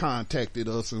 They had contacted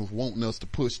us and was wanting us to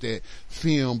push that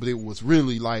film, but it was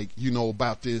really like,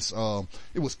 about this,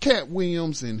 it was Cat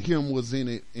Williams and him was in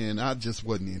it, and I just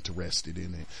wasn't interested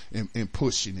in it and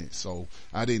pushing it. So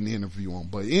I didn't interview him.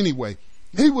 But anyway,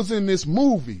 he was in this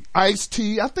movie,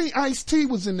 Ice-T. I think Ice-T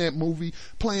was in that movie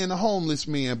playing a homeless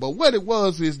man. But what it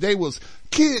was is they was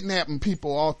kidnapping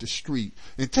people off the street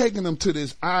and taking them to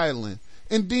this island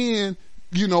and then,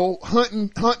 hunting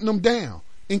them down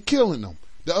and killing them.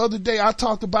 The other day I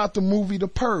talked about the movie The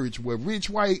Purge, where rich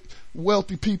white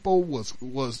wealthy people was,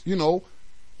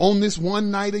 on this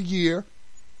one night a year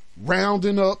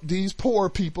rounding up these poor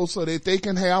people so that they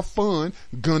can have fun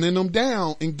gunning them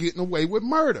down and getting away with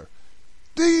murder.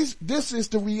 This is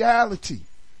the reality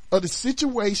of the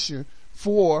situation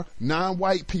for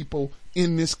non-white people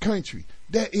in this country.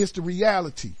 That is the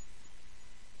reality.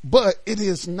 But it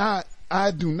is not,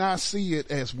 I do not see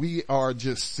it as we are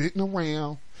just sitting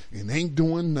around and ain't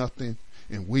doing nothing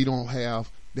and we don't have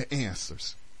the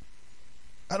answers.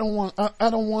 I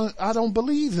don't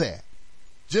believe that.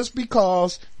 Just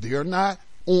because they're not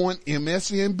on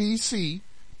MSNBC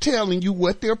telling you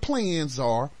what their plans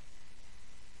are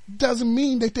doesn't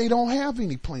mean that they don't have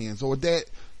any plans or that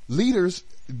leaders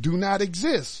do not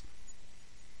exist.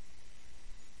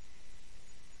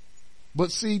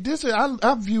 But see,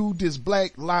 I view this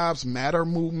Black Lives Matter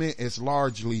movement as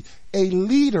largely a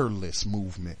leaderless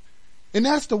movement. And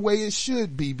that's the way it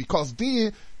should be, because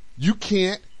then you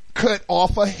can't cut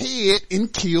off a head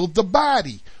and kill the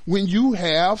body when you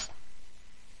have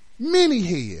many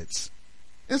heads.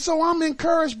 And so I'm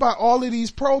encouraged by all of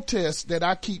these protests that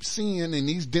I keep seeing and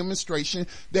these demonstrations.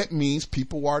 That means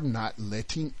people are not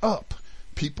letting up.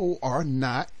 People are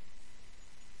not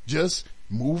just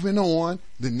moving on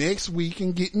the next week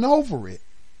and getting over it.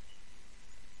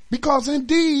 Because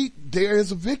indeed, there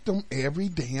is a victim every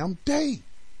damn day.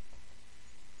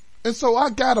 And so I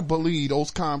gotta believe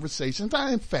those conversations.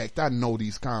 In fact, I know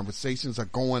these conversations are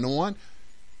going on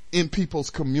in people's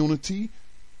community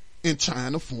and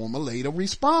trying to formulate a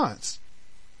response.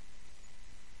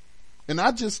 And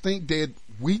I just think that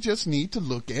we just need to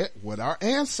look at what our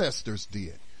ancestors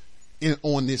did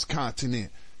on this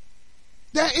continent.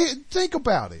 Think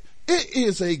about it. It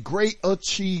is a great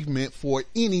achievement for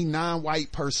any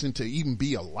non-white person to even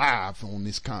be alive on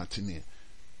this continent.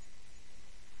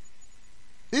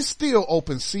 It's still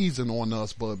open season on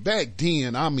us, but back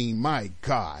then, I mean, my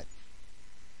God.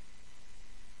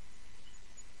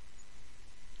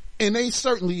 And they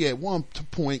certainly at one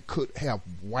point could have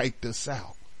wiped us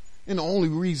out. And the only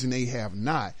reason they have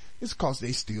not is because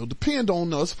they still depend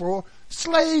on us for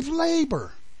slave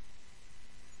labor.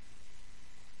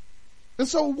 And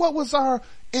so what was our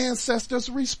ancestors'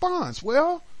 response?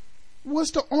 Well, was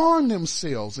to arm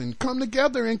themselves and come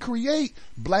together and create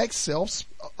black spaces.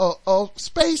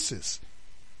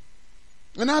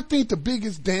 And I think the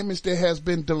biggest damage that has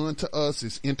been done to us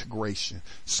is integration,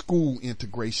 school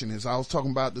integration. As I was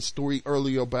talking about the story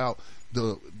earlier about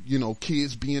the,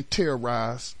 kids being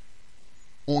terrorized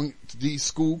on these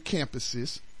school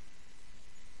campuses.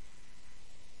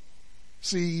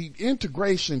 See,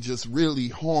 integration just really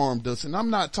harmed us. And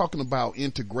I'm not talking about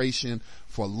integration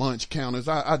for lunch counters.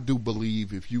 I do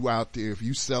believe if you out there, if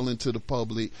you selling to the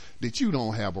public, that you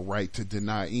don't have a right to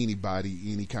deny anybody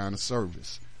any kind of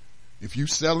service. If you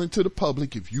selling to the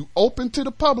public, if you open to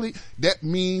the public, that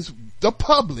means the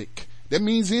public. That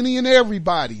means any and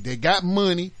everybody that got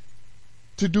money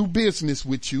to do business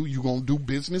with you, you're going to do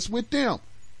business with them.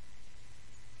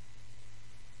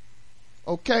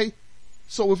 Okay?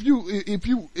 So if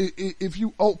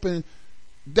you open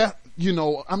that,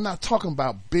 I'm not talking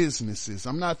about businesses.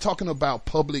 I'm not talking about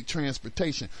public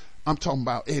transportation. I'm talking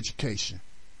about education.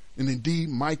 And indeed,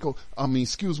 Malcolm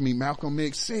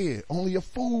X said, only a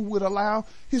fool would allow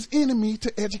his enemy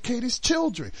to educate his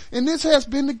children. And this has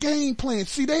been the game plan.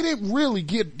 See, they didn't really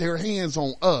get their hands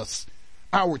on us,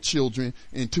 our children,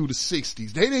 into the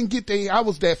 60s. They didn't get I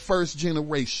was that first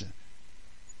generation.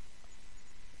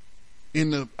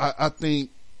 I think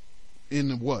in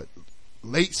the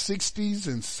late 60s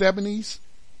and 70s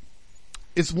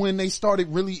is when they started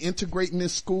really integrating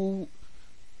this school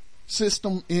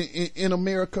system in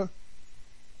America.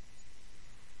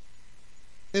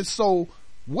 And so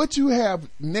what you have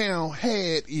now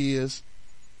had is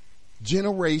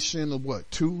generation of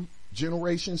 2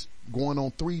 generations going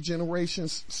on 3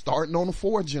 generations, starting on the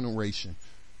 4th generation.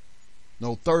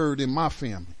 No, 3rd in my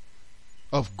family,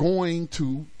 of going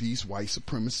to these white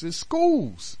supremacist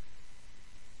schools.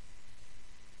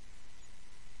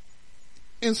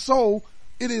 And so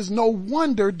it is no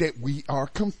wonder that we are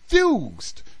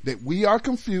confused, that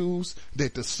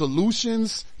the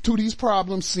solutions to these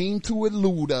problems seem to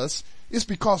elude us. It's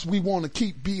because we want to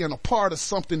keep being a part of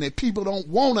something that people don't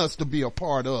want us to be a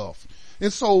part of.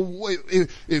 And so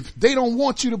if they don't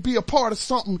want you to be a part of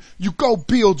something, you go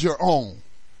build your own.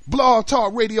 Blog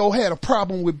Talk Radio had a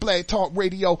problem with Black Talk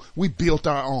Radio. We built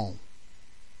our own.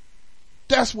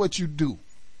 That's what you do.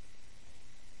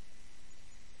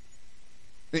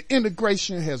 The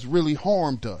integration has really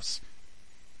harmed us.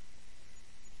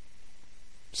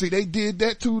 See, they did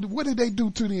that what did they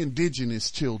do to the indigenous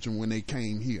children when they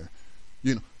came here?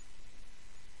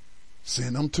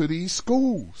 Send them to these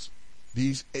schools,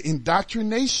 these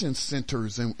indoctrination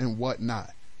centers and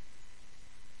whatnot,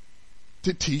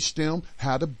 to teach them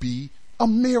how to be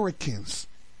Americans,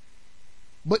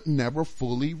 but never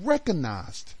fully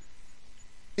recognized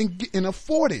and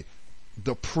afforded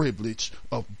the privilege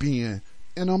of being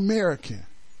an American.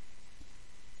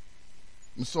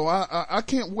 So I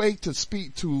can't wait to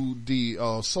speak to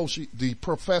the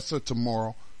professor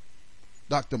tomorrow.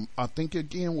 Dr. I think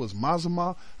again was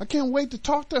Mazama. I can't wait to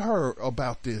talk to her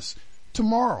about this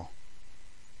tomorrow.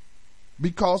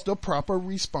 Because the proper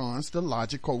response, the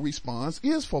logical response,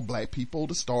 is for black people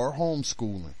to start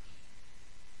homeschooling.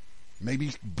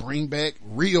 Maybe bring back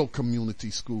real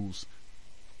community schools.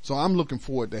 So I'm looking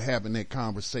forward to having that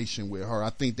conversation with her. I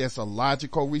think that's a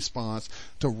logical response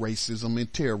to racism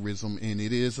and terrorism, and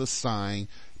it is a sign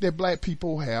that black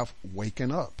people have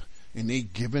waken up and they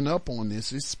given up on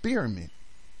this experiment.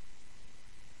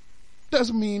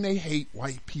 Doesn't mean they hate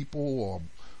white people or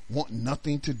want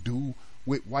nothing to do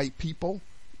with white people,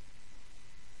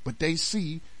 but they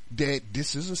see that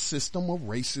this is a system of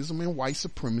racism and white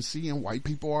supremacy, and white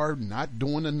people are not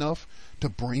doing enough to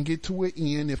bring it to an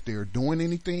end, if they're doing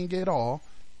anything at all.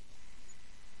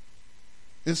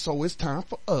 And so it's time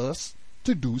for us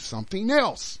to do something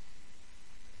else.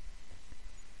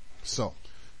 So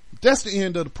that's the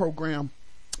end of the program.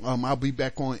 I'll be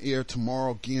back on air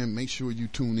tomorrow. Again, make sure you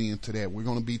tune in to that. We're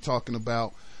going to be talking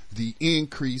about the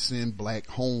increase in black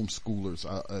homeschoolers.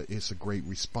 It's a great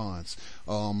response.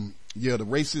 The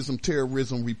Racism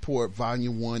Terrorism Report,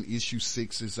 Volume 1, Issue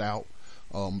 6 is out.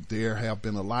 There have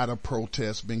been a lot of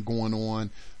protests been going on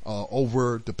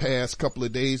over the past couple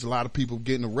of days. A lot of people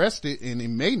getting arrested, and it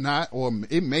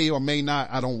may or may not.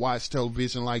 I don't watch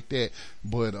television like that,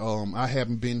 but I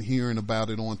haven't been hearing about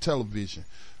it on television.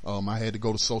 I had to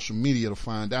go to social media to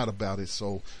find out about it.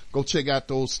 So go check out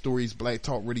those stories,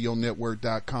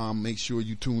 blacktalkradionetwork.com. Make sure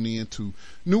you tune in to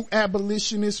New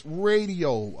Abolitionist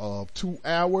Radio, 2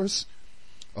 hours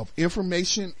of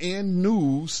information and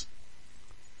news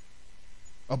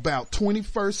about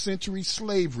 21st century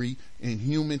slavery and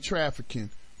human trafficking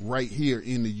right here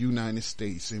in the United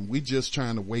States. And we're just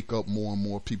trying to wake up more and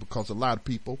more people, because a lot of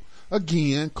people,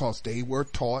 again, because they were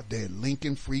taught that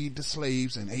Lincoln freed the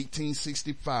slaves in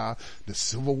 1865. The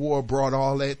Civil War brought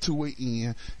all that to an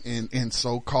end. And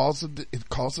so cause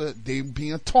of they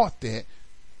being taught that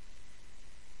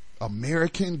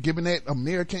given that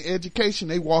American education,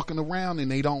 they walking around and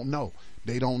they don't know.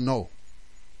 They don't know.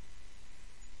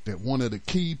 that one of the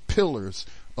key pillars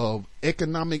of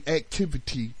economic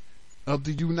activity of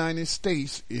the United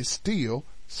States is still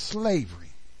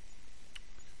slavery.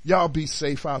 Y'all be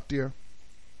safe out there.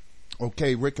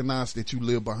 Okay, recognize that you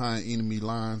live behind enemy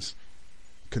lines.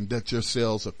 Conduct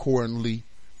yourselves accordingly.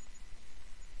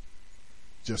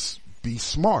 Just be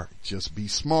smart. Just be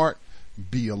smart.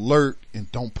 Be alert,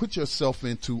 and don't put yourself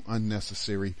into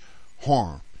unnecessary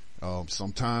harm.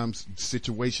 Sometimes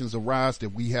situations arise that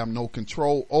we have no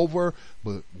control over,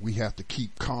 but we have to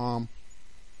keep calm,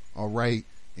 all right,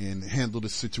 and handle the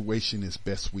situation as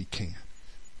best we can.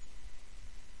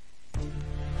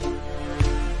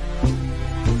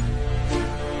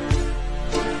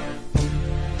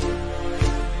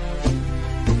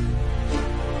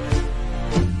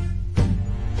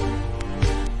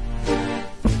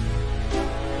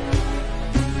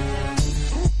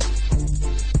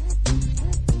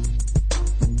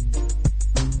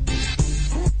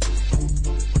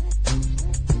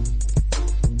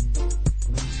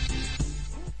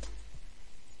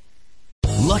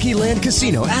 Lucky Land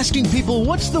Casino, asking people,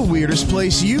 what's the weirdest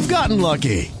place you've gotten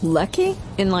lucky? Lucky?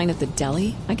 In line at the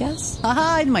deli, I guess?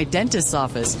 Aha, in my dentist's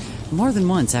office. More than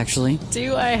once, actually.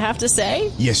 Do I have to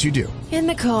say? Yes, you do. In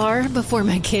the car before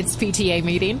my kids' PTA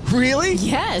meeting. Really?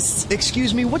 Yes.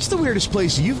 Excuse me, what's the weirdest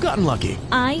place you've gotten lucky?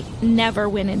 I never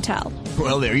win and tell.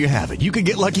 Well, there you have it. You can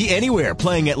get lucky anywhere,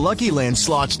 playing at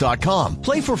LuckyLandSlots.com.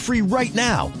 Play for free right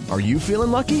now. Are you feeling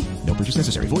lucky? No purchase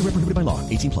necessary. Void where prohibited by law.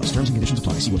 18+. Terms and conditions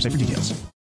apply. See website for details.